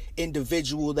 productive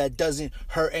individual that doesn't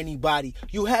hurt anybody.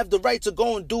 You have the right to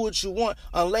go and do what you want,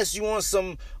 unless these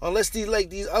other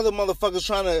motherfuckers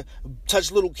trying to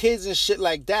touch little kids and shit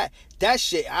like that. That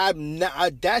shit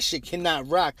cannot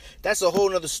rock. That's a whole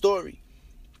nother story.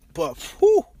 But,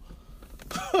 whew,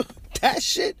 that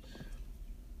shit.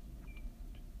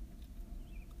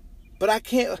 But I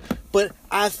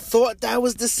thought that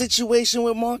was the situation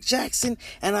with Mark Jackson,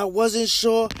 and I wasn't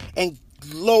sure. And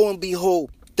lo and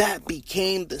behold, that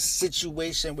became the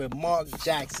situation with Mark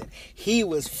Jackson. He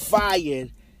was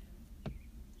fired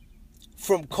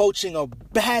from coaching a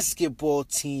basketball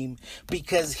team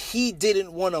because he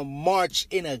didn't want to march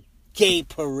in a gay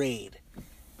parade.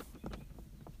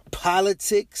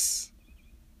 Politics,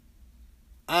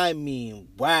 I mean,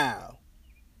 wow.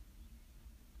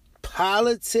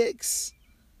 Politics?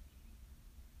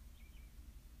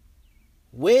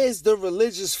 Where's the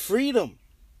religious freedom?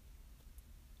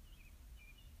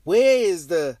 Where is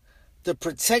the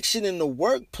protection in the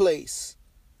workplace?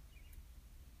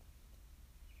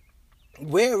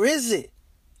 Where is it?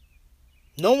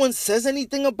 No one says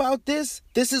anything about this.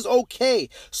 This is okay.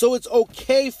 So it's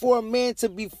okay for a man to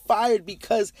be fired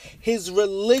because his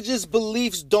religious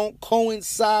beliefs don't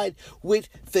coincide with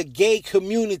the gay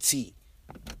community.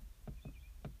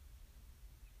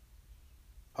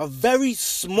 A very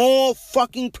small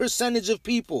fucking percentage of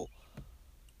people.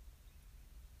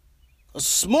 A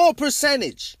small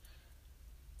percentage.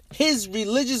 His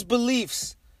religious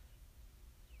beliefs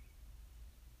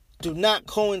do not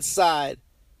coincide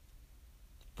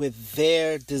with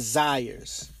their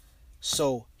desires.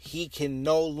 So he can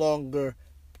no longer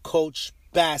coach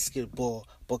basketball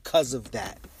because of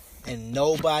that. And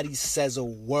nobody says a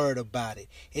word about it.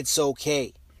 It's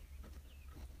okay.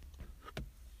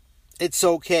 It's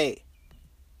okay.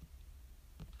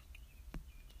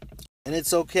 And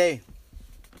it's okay.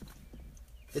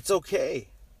 It's okay.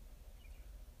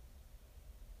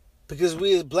 Because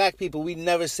we as black people, we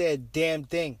never say a damn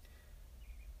thing.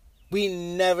 We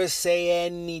never say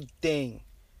anything.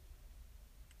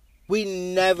 We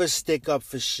never stick up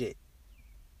for shit.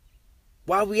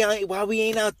 Why we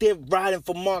ain't out there riding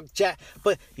for Mark Jackson?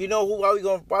 But you know who?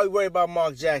 Why we worry about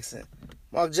Mark Jackson?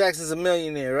 Mark Jackson's a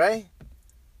millionaire, right?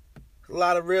 A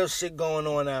lot of real shit going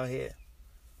on out here.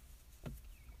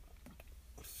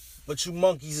 But you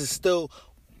monkeys are still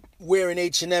wearing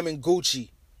H&M and Gucci.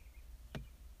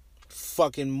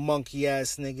 Fucking monkey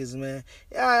ass niggas, man.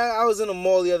 Yeah, I was in the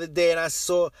mall the other day and I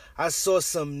saw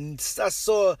so much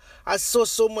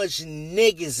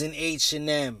niggas in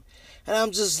H&M. And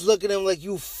I'm just looking at them like,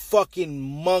 you fucking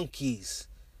monkeys.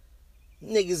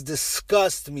 Niggas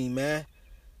disgust me, man.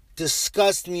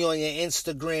 Disgust me on your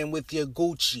Instagram with your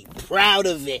Gucci. Proud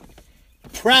of it.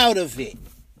 Proud of it.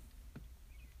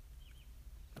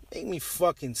 Make me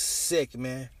fucking sick,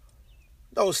 man.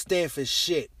 Don't stand for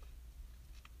shit.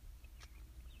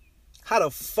 How the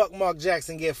fuck Mark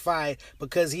Jackson get fired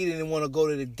because he didn't want to go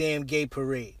to the damn gay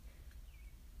parade?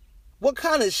 What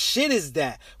kind of shit is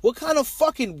that? What kind of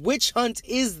fucking witch hunt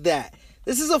is that?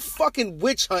 This is a fucking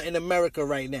witch hunt in America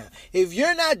right now. If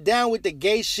you're not down with the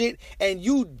gay shit and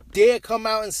you dare come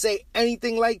out and say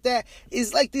anything like that,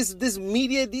 it's like this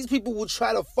media, these people will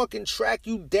try to fucking track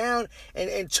you down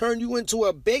and turn you into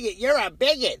a bigot. You're a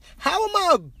bigot. How am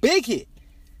I a bigot?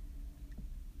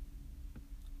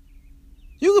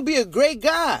 You could be a great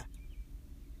guy.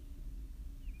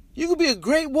 You could be a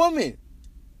great woman.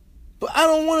 But I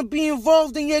don't want to be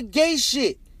involved in your gay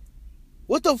shit.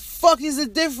 What the fuck is the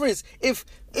difference if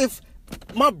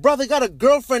my brother got a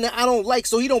girlfriend that I don't like,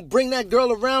 so he don't bring that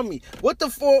girl around me? What the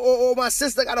fuck? Or my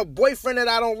sister got a boyfriend that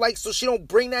I don't like, so she don't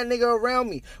bring that nigga around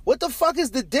me? What the fuck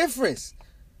is the difference?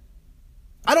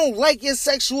 I don't like your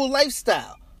sexual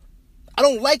lifestyle. I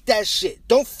don't like that shit.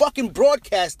 Don't fucking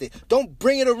broadcast it. Don't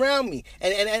bring it around me.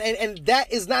 And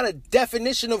that is not a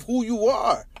definition of who you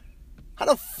are. How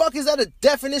the fuck is that a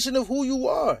definition of who you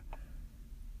are?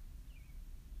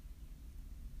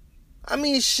 I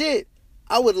mean, shit.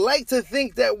 I would like to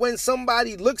think that when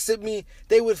somebody looks at me,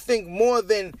 they would think more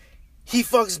than he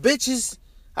fucks bitches.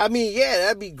 I mean, yeah,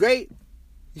 that'd be great.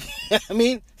 I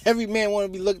mean, every man want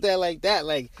to be looked at like that.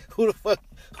 Like, who the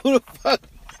fuck?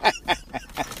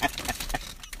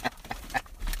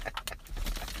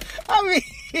 I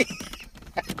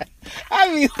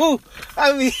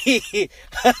mean,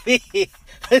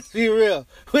 let's be real.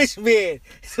 Which man?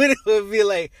 It would be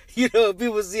like, you know,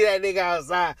 people see that nigga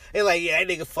outside, they're like, yeah, that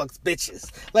nigga fucks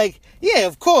bitches. Like, yeah,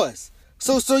 of course.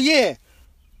 So yeah.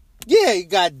 Yeah,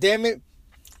 God damn it.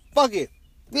 Fuck it.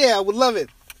 Yeah, I would love it.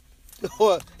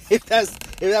 Or if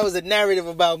that was a narrative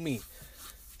about me.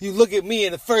 You look at me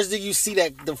and the first thing you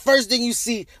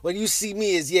see when you see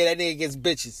me is, yeah, that nigga gets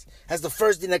bitches. That's the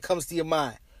first thing that comes to your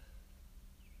mind.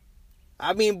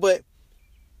 I mean, but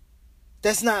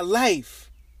that's not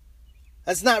life.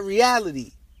 That's not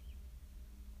reality.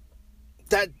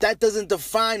 That doesn't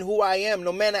define who I am.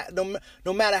 No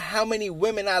matter how many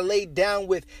women I lay down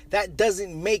with, that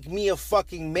doesn't make me a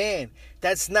fucking man.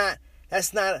 That's not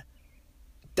a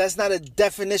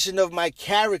definition of my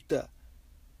character.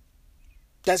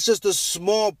 That's just a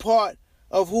small part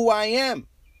of who I am.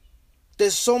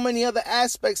 There's so many other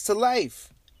aspects to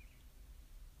life.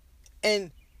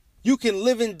 And you can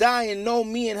live and die and know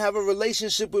me and have a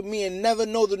relationship with me and never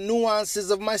know the nuances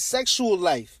of my sexual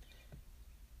life.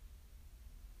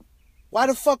 Why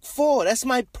the fuck for? That's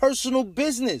my personal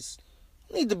business.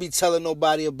 I don't need to be telling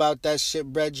nobody about that shit,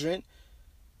 brethren.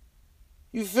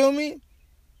 You feel me?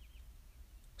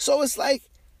 So it's like,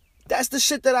 that's the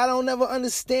shit that I don't ever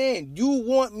understand. You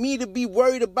want me to be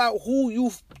worried about who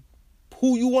you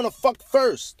want to fuck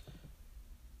first.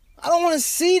 I don't want to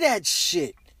see that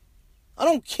shit. I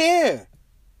don't care.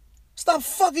 Stop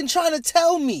fucking trying to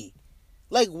tell me.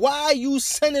 Like, why are you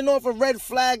sending off a red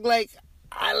flag like,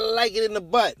 I like it in the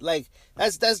butt? Like,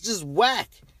 that's just whack.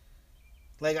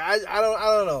 Like, I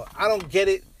don't know. I don't get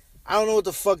it. I don't know what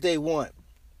the fuck they want.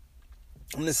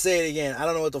 I'm going to say it again. I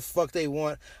don't know what the fuck they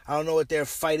want. I don't know what their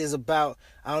fight is about.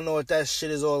 I don't know what that shit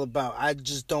is all about. I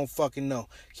just don't fucking know.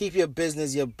 Keep your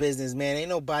business, man. Ain't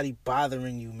nobody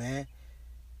bothering you, man.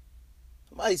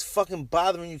 Nobody's fucking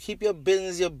bothering you. Keep your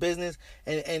business,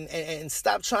 and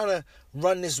stop trying to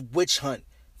run this witch hunt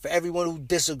for everyone who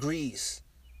disagrees.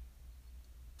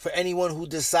 For anyone who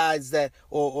decides that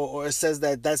or says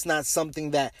that that's not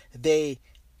something that they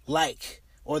like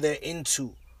or they're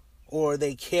into or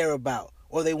they care about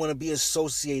or they want to be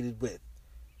associated with.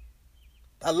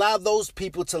 Allow those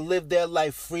people to live their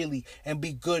life freely and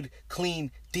be good,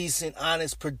 clean, decent,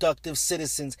 honest, productive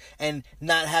citizens and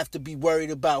not have to be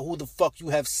worried about who the fuck you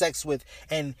have sex with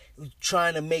and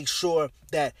trying to make sure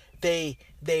that they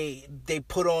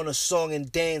put on a song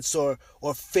and dance or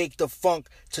fake the funk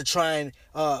to try and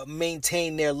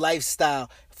maintain their lifestyle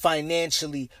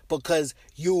financially because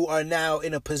you are now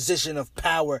in a position of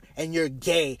power and you're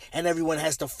gay and everyone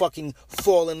has to fucking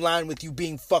fall in line with you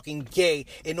being fucking gay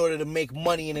in order to make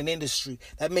money in an industry.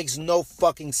 That makes no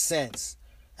fucking sense.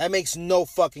 That makes no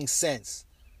fucking sense.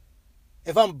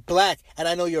 If I'm black and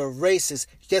I know you're a racist,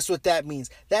 guess what that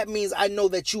means? That means I know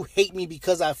that you hate me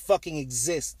because I fucking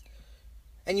exist.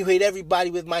 And you hate everybody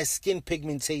with my skin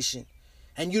pigmentation.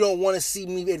 And you don't want to see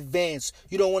me advance.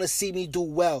 You don't want to see me do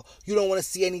well. You don't want to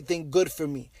see anything good for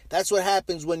me. That's what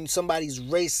happens when somebody's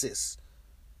racist.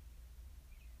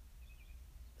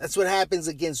 That's what happens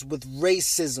with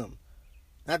racism.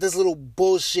 Not this little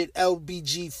bullshit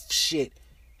LBG shit.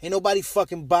 Ain't nobody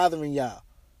fucking bothering y'all.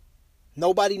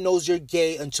 Nobody knows you're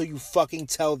gay until you fucking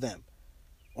tell them.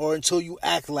 Or until you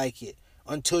act like it.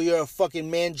 Until you're a fucking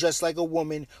man dressed like a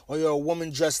woman or you're a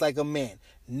woman dressed like a man.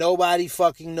 Nobody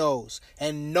fucking knows.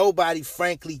 And nobody,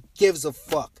 frankly, gives a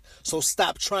fuck. So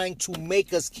stop trying to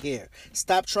make us care.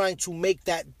 Stop trying to make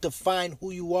that define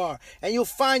who you are. And you'll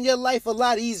find your life a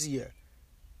lot easier.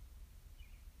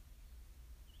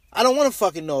 I don't want to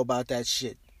fucking know about that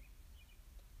shit.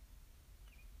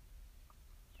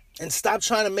 And stop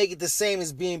trying to make it the same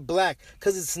as being black.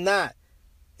 Because it's not.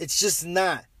 It's just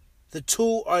not. The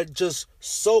two are just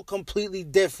so completely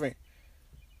different.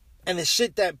 And the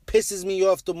shit that pisses me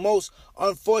off the most,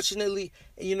 unfortunately,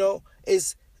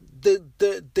 is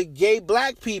the gay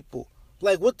black people.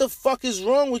 Like, what the fuck is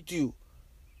wrong with you?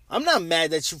 I'm not mad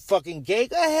that you fucking gay.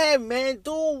 Go ahead, man.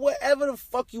 Do whatever the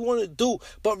fuck you want to do.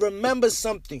 But remember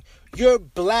something. You're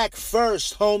black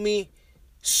first, homie.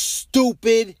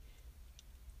 Stupid.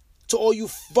 To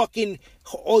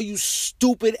all you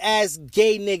stupid ass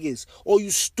gay niggas. All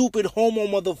you stupid homo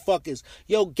motherfuckers.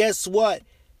 Yo, guess what?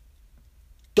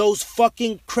 Those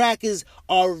fucking crackers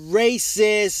are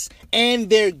racist and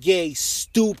they're gay,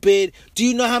 stupid. Do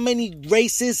you know how many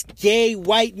racist, gay,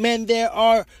 white men there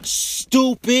are?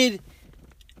 Stupid.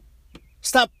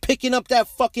 Stop picking up that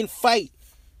fucking fight.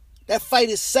 That fight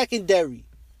is secondary.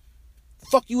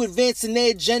 Fuck you advancing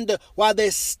their agenda while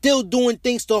they're still doing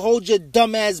things to hold your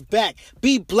dumb ass back.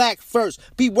 Be black first.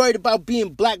 Be worried about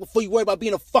being black before you worry about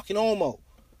being a fucking homo.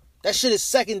 That shit is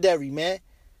secondary, man.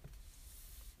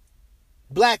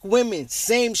 Black women,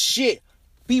 same shit.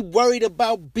 Be worried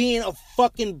about being a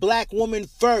fucking black woman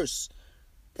first.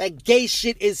 That gay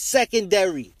shit is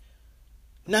secondary.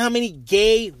 Know how many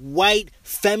gay, white,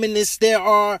 feminists there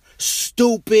are?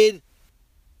 Stupid.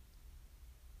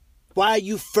 Why are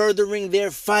you furthering their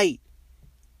fight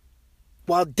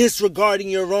while disregarding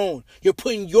your own? You're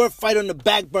putting your fight on the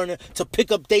back burner to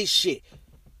pick up their shit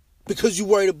because you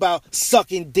worried about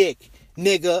sucking dick,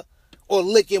 nigga, or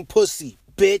licking pussy,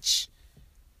 bitch.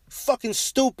 Fucking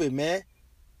stupid, man.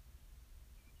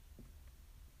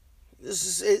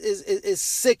 This is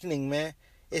sickening, man.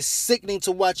 It's sickening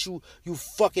to watch you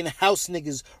fucking house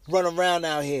niggas run around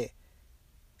out here.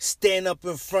 Stand up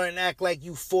in front and act like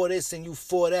you for this and you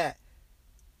for that.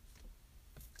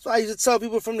 So I used to tell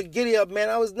people from the giddy up, man,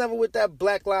 I was never with that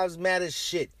Black Lives Matter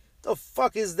shit. The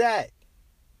fuck is that?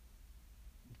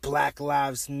 Black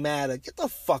Lives Matter. Get the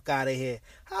fuck out of here.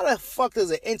 How the fuck does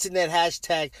an internet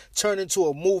hashtag turn into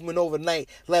a movement overnight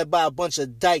led by a bunch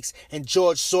of dykes and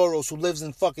George Soros who lives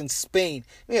in fucking Spain?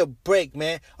 Give me a break,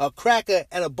 man. A cracker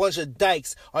and a bunch of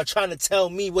dykes are trying to tell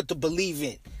me what to believe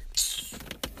in.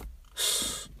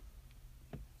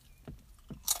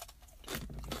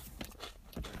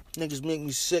 Niggas make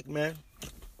me sick, man.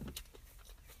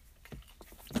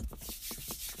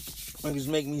 Niggas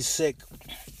make me sick.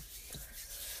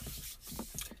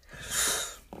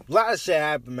 A lot of shit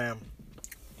happened, man.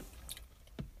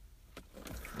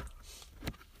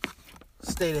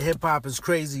 State of hip-hop is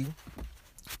crazy.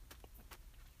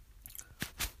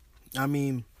 I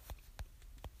mean,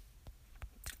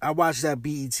 I watched that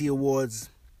BET Awards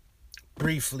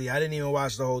briefly. I didn't even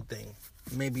watch the whole thing.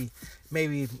 Maybe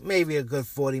a good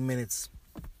 40 minutes.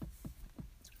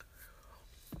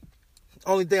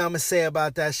 Only thing I'm going to say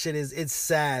about that shit is it's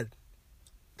sad.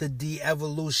 The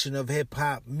de-evolution of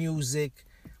hip-hop music,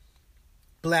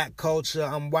 black culture.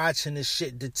 I'm watching this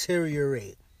shit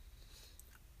deteriorate.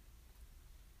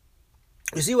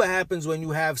 You see what happens when you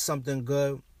have something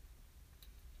good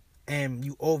and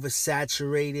you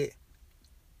oversaturate it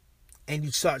and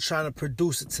you start trying to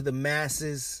produce it to the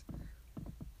masses?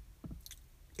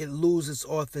 It loses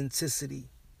authenticity.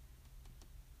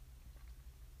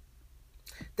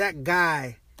 That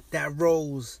guy that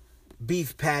rolls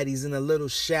beef patties in a little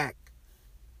shack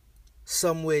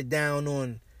somewhere down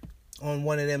on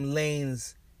one of them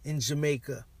lanes in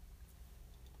Jamaica.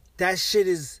 That shit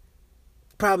is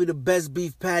probably the best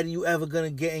beef patty you ever gonna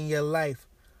get in your life.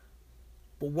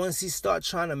 But once he start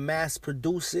trying to mass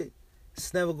produce it,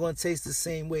 it's never gonna taste the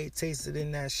same way it tasted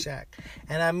in that shack.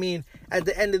 And I mean, at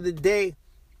the end of the day,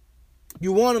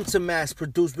 you want them to mass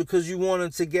produce because you want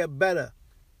them to get better.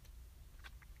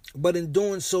 But in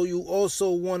doing so, you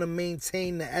also want to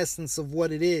maintain the essence of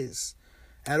what it is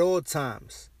at all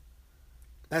times.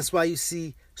 That's why you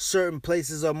see certain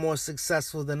places are more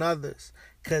successful than others.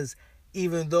 Because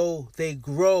even though they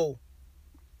grow,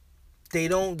 they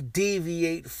don't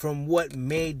deviate from what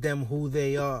made them who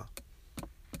they are. You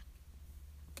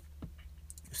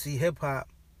see, hip-hop,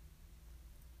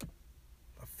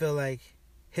 I feel like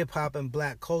hip-hop and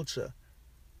black culture,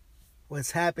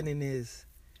 what's happening is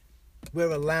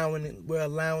we're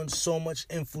allowing so much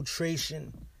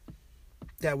infiltration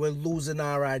that we're losing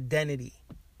our identity.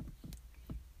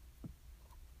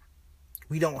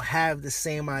 We don't have the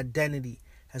same identity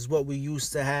as what we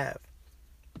used to have.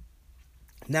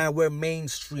 Now we're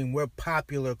mainstream. We're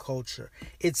popular culture.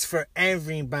 It's for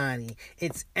everybody.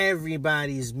 It's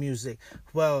everybody's music.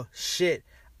 Well, shit.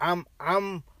 I'm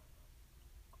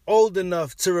old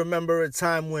enough to remember a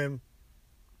time when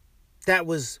that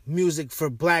was music for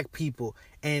black people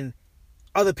and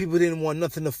other people didn't want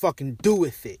nothing to fucking do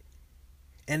with it.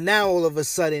 And now all of a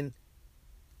sudden,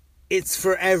 it's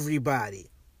for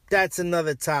everybody. That's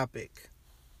another topic.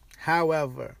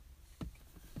 However,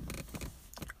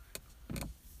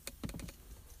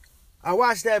 I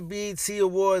watched that BET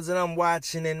Awards and I'm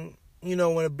watching, and you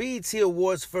know, when the BET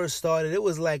Awards first started, it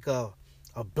was like a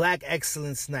Black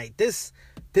Excellence night. This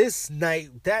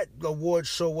night, that award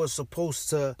show was supposed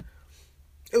to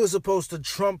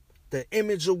trump the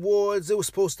Image Awards. It was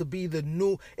supposed to be the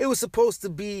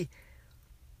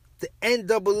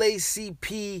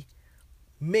NAACP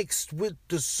mixed with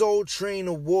the Soul Train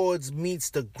Awards meets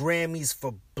the Grammys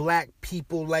for black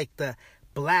people, like the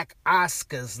Black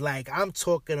Oscars. Like, I'm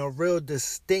talking a real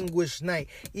distinguished night.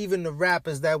 Even the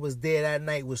rappers that was there that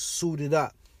night was suited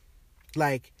up.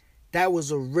 Like, that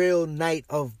was a real night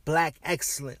of black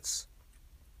excellence.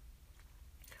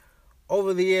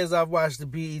 Over the years, I've watched the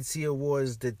BET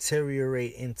Awards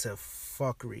deteriorate into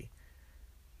fuckery.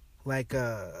 Like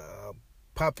a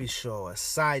puppy show, a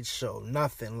sideshow,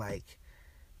 nothing. Like,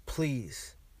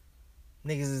 please.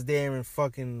 Niggas is there in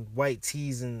fucking white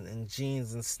tees and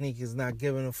jeans and sneakers, not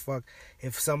giving a fuck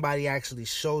if somebody actually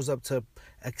shows up to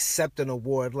accept an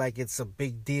award like it's a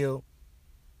big deal.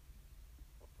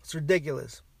 It's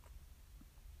ridiculous.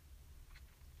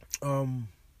 And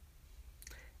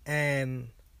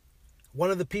one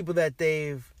of the people that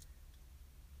they've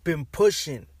been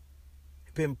pushing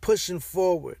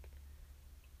forward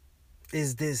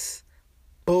is this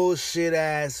bullshit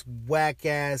ass, whack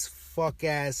ass, fuck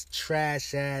ass,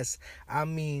 trash ass. I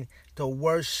mean, the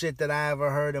worst shit that I ever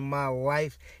heard in my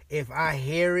life. If I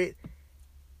hear it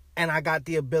and I got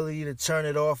the ability to turn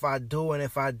it off, I do. And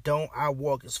if I don't, I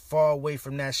walk as far away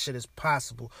from that shit as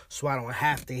possible so I don't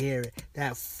have to hear it.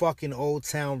 That fucking Old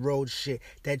Town Road shit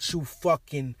that you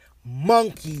fucking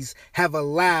monkeys have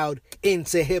allowed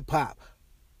into hip-hop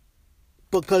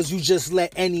because you just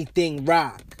let anything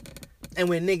rock. And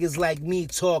when niggas like me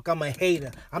talk, I'm a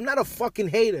hater. I'm not a fucking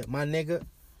hater, my nigga.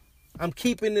 I'm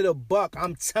keeping it a buck.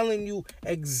 I'm telling you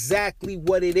exactly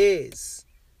what it is.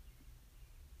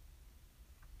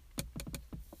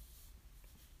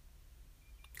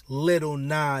 Lil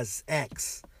Nas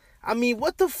X. I mean,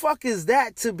 what the fuck is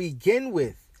that to begin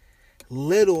with?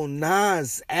 Lil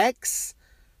Nas X?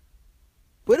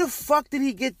 Where the fuck did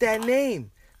he get that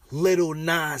name? Lil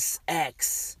Nas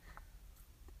X.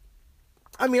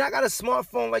 I mean, I got a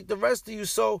smartphone like the rest of you,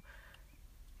 so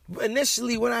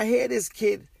initially when I hear this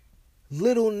kid,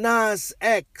 Lil Nas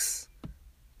X,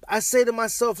 I say to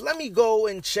myself, let me go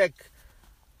and check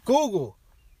Google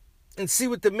and see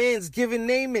what the man's given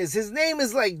name is. His name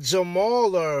is like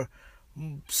Jamal or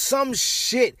some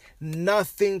shit.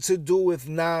 Nothing to do with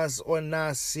Nas or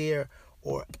Nasir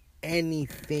or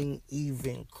anything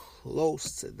even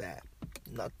close to that.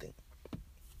 Nothing.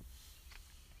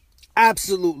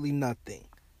 Absolutely nothing.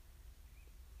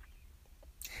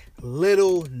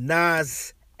 Lil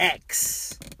Nas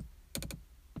X.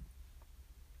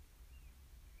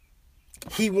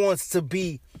 He wants to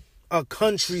be a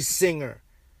country singer,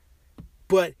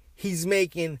 but he's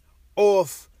making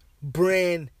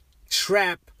off-brand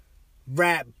trap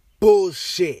rap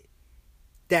bullshit.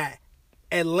 That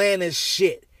Atlanta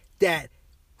shit. That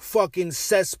fucking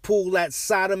cesspool, that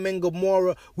Sodom and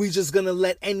Gomorrah, we just gonna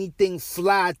let anything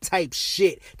fly type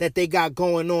shit that they got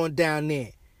going on down there.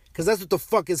 Because that's what the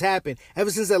fuck has happened.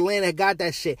 Ever since Atlanta got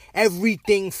that shit,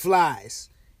 everything flies.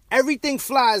 Everything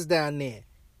flies down there.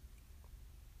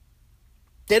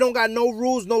 They don't got no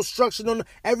rules, no structure, no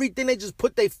everything. They just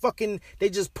put their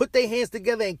hands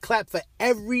together and clap for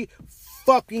every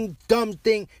fucking dumb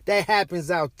thing that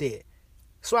happens out there.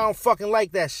 That's why I don't fucking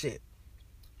like that shit.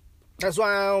 That's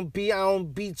why I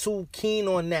don't be too keen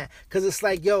on that. Because it's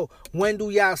like, yo, when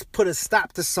do y'all put a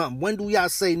stop to something? When do y'all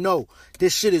say, no,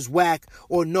 this shit is whack?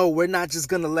 Or no, we're not just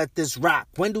going to let this rock?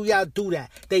 When do y'all do that?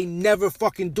 They never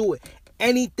fucking do it.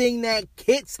 Anything that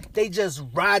hits, they just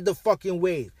ride the fucking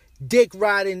wave. Dick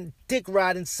riding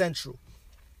central.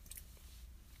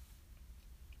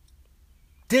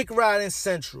 Dick riding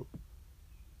central.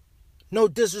 No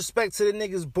disrespect to the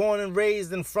niggas born and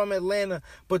raised and from Atlanta,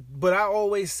 but I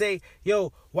always say,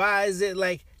 yo, why is it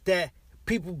like that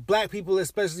people, black people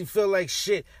especially, feel like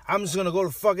shit, I'm just gonna go to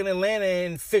fucking Atlanta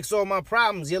and fix all my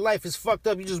problems. Your life is fucked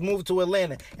up, you just moved to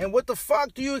Atlanta. And what the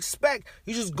fuck do you expect?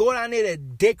 You just go down there to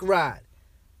dick ride.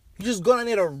 You just go down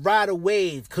there to ride a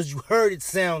wave because you heard it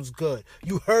sounds good.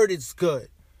 You heard it's good.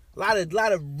 A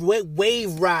lot of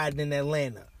wave riding in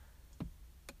Atlanta.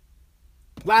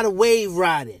 A lot of wave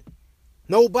riding.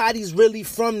 Nobody's really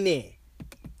from there.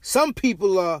 Some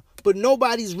people are, but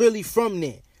nobody's really from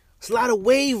there. There's a lot of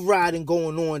wave riding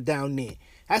going on down there.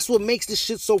 That's what makes this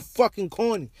shit so fucking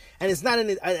corny. And it's not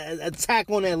an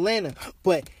attack on Atlanta,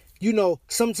 but, you know,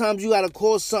 sometimes you gotta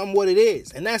call something what it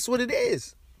is. And that's what it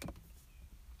is.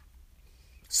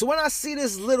 So when I see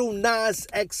this little Nas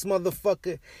X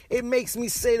motherfucker, it makes me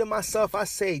say to myself, I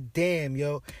say, damn,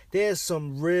 yo, there's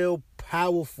some real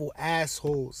powerful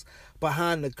assholes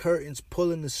behind the curtains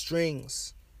pulling the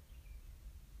strings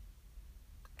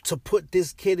to put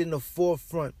this kid in the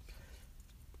forefront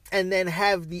and then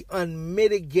have the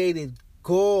unmitigated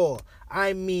gall,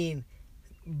 I mean,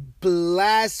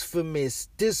 blasphemous,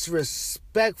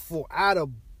 disrespectful, out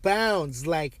of bounds.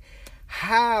 Like,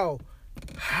 how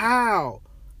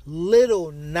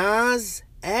Little Nas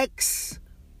X?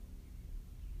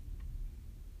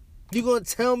 You gonna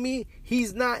tell me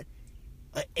he's not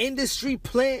an industry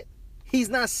plant? He's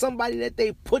not somebody that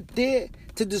they put there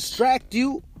to distract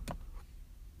you?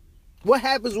 What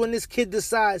happens when this kid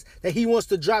decides that he wants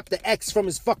to drop the X from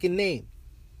his fucking name?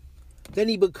 Then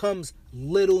he becomes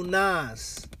Little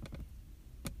Nas.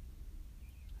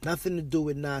 Nothing to do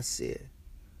with Nasir.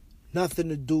 Nothing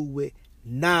to do with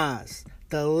Nas,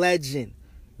 the legend.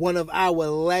 One of our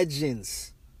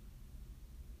legends.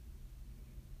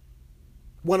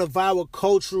 One of our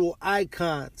cultural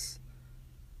icons.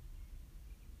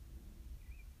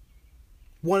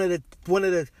 One of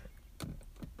the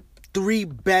 3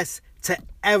 best to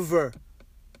ever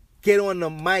get on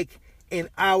the mic in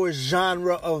our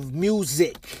genre of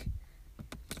music.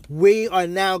 We are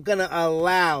now gonna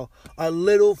allow a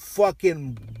little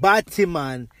fucking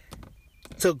Batiman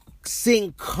to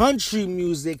sing country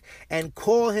music and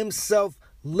call himself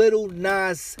Little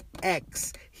Nas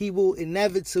X. He will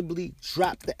inevitably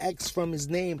drop the X from his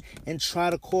name and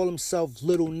try to call himself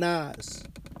Little Nas.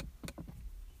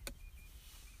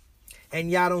 And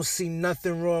y'all don't see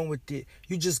nothing wrong with it.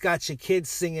 You just got your kids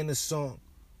singing the song.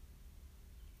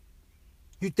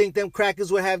 You think them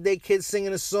crackers would have their kids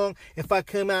singing a song if I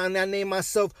come out and I name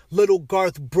myself Little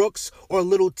Garth Brooks or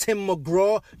Little Tim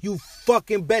McGraw? You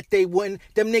fucking bet they wouldn't.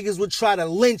 Them niggas would try to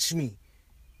lynch me.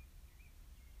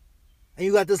 And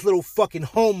you got this little fucking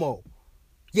homo.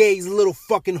 Yeah, he's a little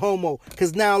fucking homo.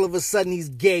 Because now all of a sudden he's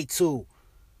gay too.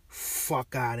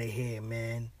 Fuck out of here,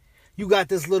 man. You got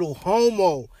this little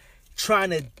homo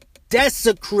trying to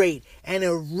desecrate and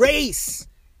erase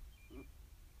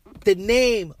the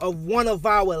name of one of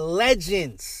our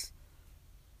legends.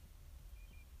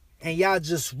 And y'all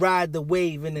just ride the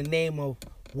wave in the name of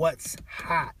what's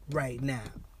hot right now.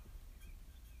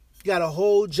 You got a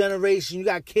whole generation, you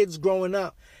got kids growing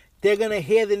up. They're going to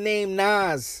hear the name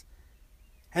Nas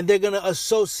and they're going to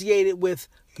associate it with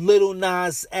Little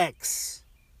Nas X.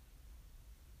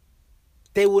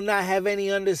 They will not have any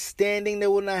understanding. They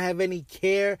will not have any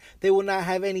care. They will not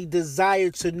have any desire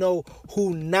to know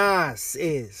who Nas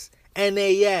is.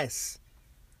 N-A-S.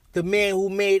 The man who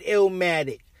made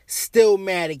Illmatic,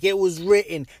 Stillmatic, It Was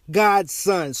Written, God's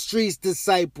Son, Street's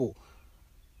Disciple.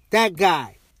 That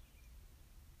guy.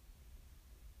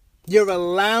 You're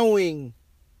allowing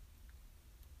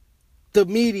the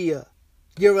media,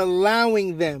 you're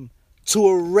allowing them to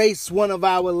erase one of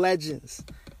our legends.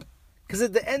 Because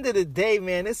at the end of the day,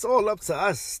 man, it's all up to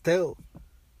us still.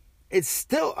 It's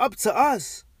still up to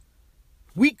us.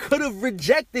 We could have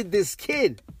rejected this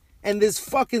kid and this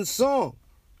fucking song.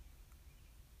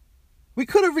 We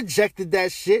could have rejected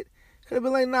that shit. Could have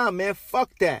been like, nah, man,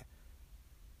 fuck that.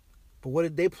 But what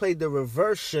if they played the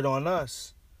reverse shit on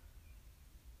us?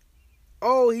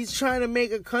 Oh, he's trying to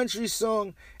make a country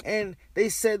song, and they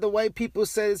said, the white people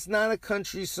said it's not a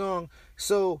country song,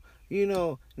 so, you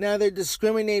know, now they're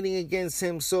discriminating against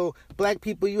him. So black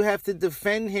people, you have to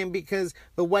defend him because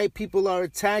the white people are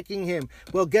attacking him.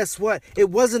 Well, guess what?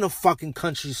 It wasn't a fucking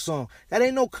country song. That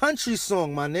ain't no country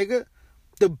song, my nigga.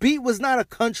 The beat was not a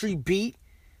country beat.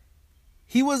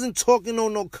 He wasn't talking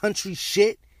on no country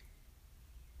shit.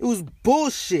 It was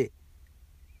bullshit.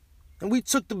 And we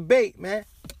took the bait, man.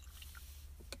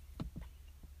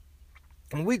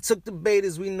 And we took the bait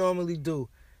as we normally do.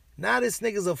 Now this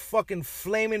nigga's a fucking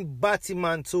flaming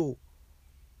Batiman too.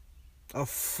 A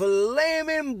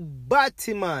flaming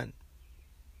Batiman.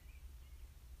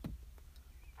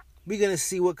 We're gonna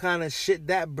see what kind of shit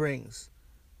that brings.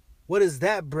 What does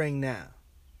that bring now?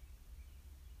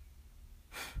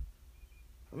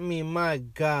 I mean, my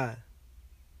God.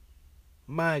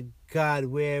 My God,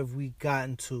 where have we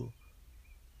gotten to?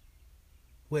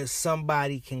 where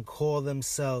somebody can call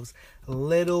themselves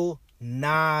Lil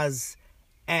Nas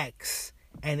X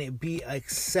and it be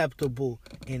acceptable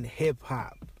in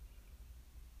hip-hop.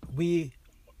 We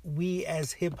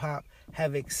as hip-hop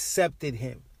have accepted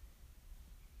him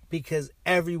because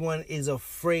everyone is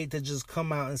afraid to just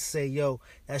come out and say, yo,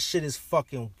 that shit is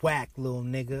fucking whack, little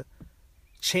nigga.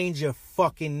 Change your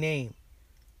fucking name.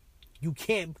 You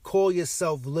can't call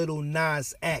yourself Lil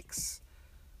Nas X.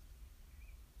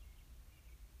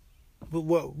 But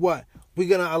what? We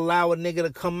gonna allow a nigga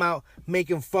to come out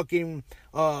making fucking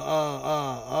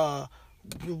one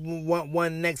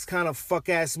next kind of fuck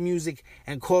ass music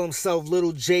and call himself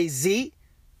Little Jay-Z?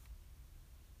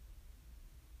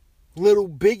 Little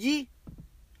Biggie?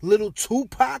 Little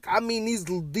Tupac? I mean, these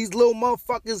little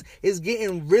motherfuckers is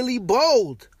getting really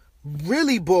bold.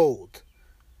 Really bold.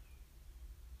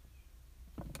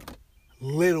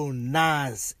 Lil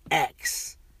Nas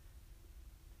X.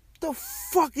 The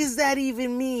fuck does that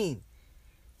even mean?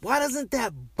 Why doesn't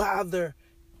that bother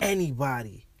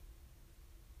anybody?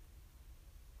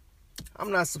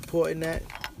 I'm not supporting that.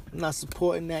 I'm not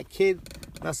supporting that kid.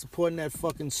 I'm not supporting that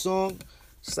fucking song.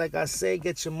 Just like I say,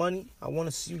 get your money. I want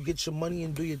to see you get your money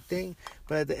and do your thing.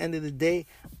 But at the end of the day,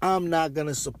 I'm not going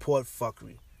to support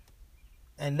fuckery.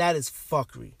 And that is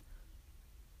fuckery.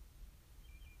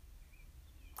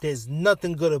 There's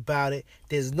nothing good about it.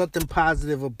 There's nothing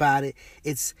positive about it.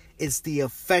 It's the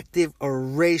effective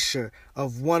erasure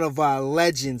of one of our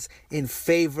legends in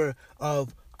favor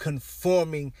of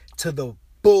conforming to the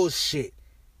bullshit.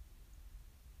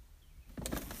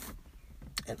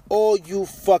 And all you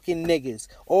fucking niggas,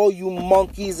 all you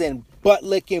monkeys and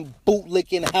butt-licking,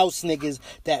 boot-licking house niggas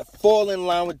that fall in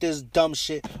line with this dumb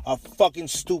shit are fucking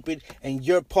stupid, and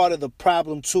you're part of the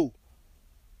problem too.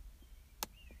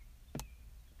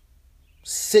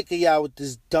 Sick of y'all with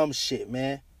this dumb shit,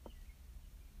 man.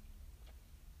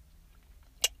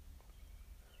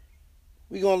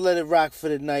 We gonna let it rock for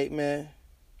the night, man.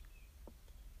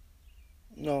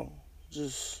 No,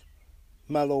 just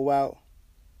mellow out.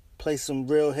 Play some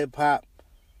real hip-hop.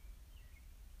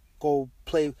 Go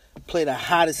play the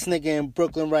hottest nigga in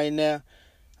Brooklyn right now.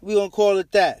 We gonna call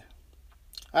it that.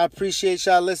 I appreciate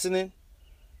y'all listening.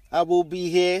 I will be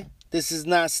here. This is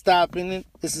not stopping.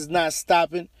 This is not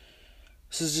stopping.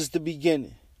 This is just the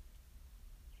beginning.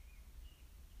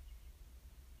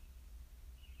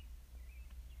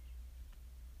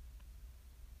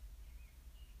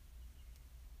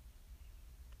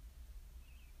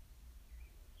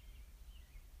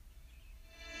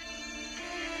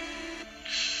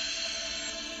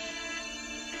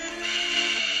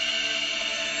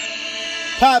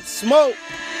 Pop Smoke.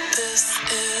 This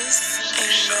is a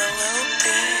melody.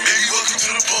 Baby, welcome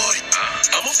to the party.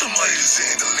 I'm off the mic and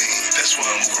Xandaline. That's why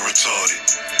I'm moving retarded.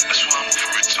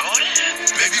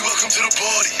 Baby, welcome to the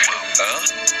party.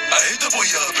 I hit the boy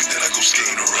up and then I go skate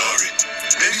in a Rari.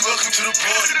 Baby, welcome to the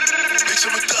party. Bitch,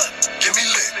 I'm a thot. Get me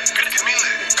lit.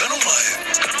 Gun on my head.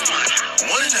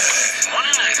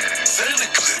 1.5. Set in the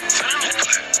clip.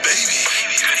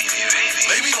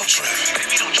 Baby, don't trip.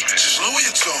 Just lower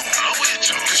your tone.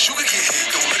 Cause you can get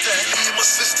hit. Don't let that be in my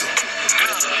system.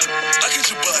 I get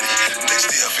your body. Next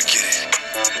day I forget it.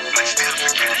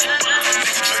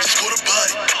 Nigga try to score the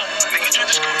body.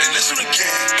 And that's on the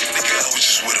gang. Nigga, I was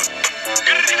just with him.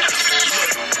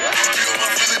 Look, you got my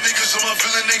villain niggas, all my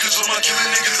villain niggas, all my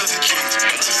killing niggas as a king.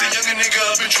 Since a younger nigga,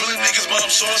 I've been drilling niggas, but I'm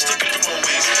so stuck up in my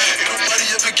ways. Ain't nobody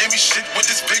ever gave me shit with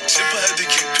this big chip, I had to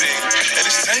get paid. And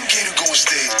it's 10K to go on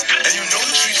stage. And you know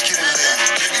the streets getting lit.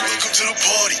 Baby, welcome to the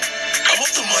party. I'm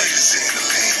off the mic and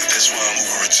Xandaline. That's why I'm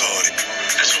moving retarded.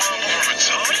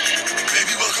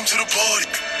 Baby, welcome to the party.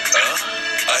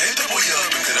 I hit the boy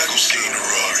up and then I go skate in a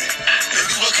Rari.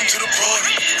 Baby, welcome to the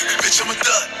party. Bitch, I'm a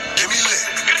thot. Get me lit.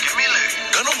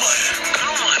 Gun on my head.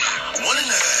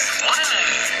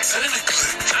 1.5. Set in the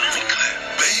clip.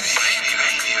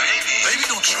 Baby,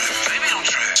 don't trip.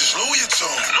 Just lower your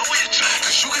tone.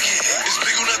 Cause you can get hit. It's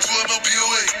big on that 2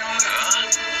 MLBOA.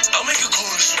 I'll make a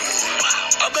call in this war.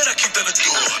 I bet I kicked down the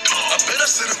door. I bet I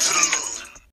sent him to the Lord.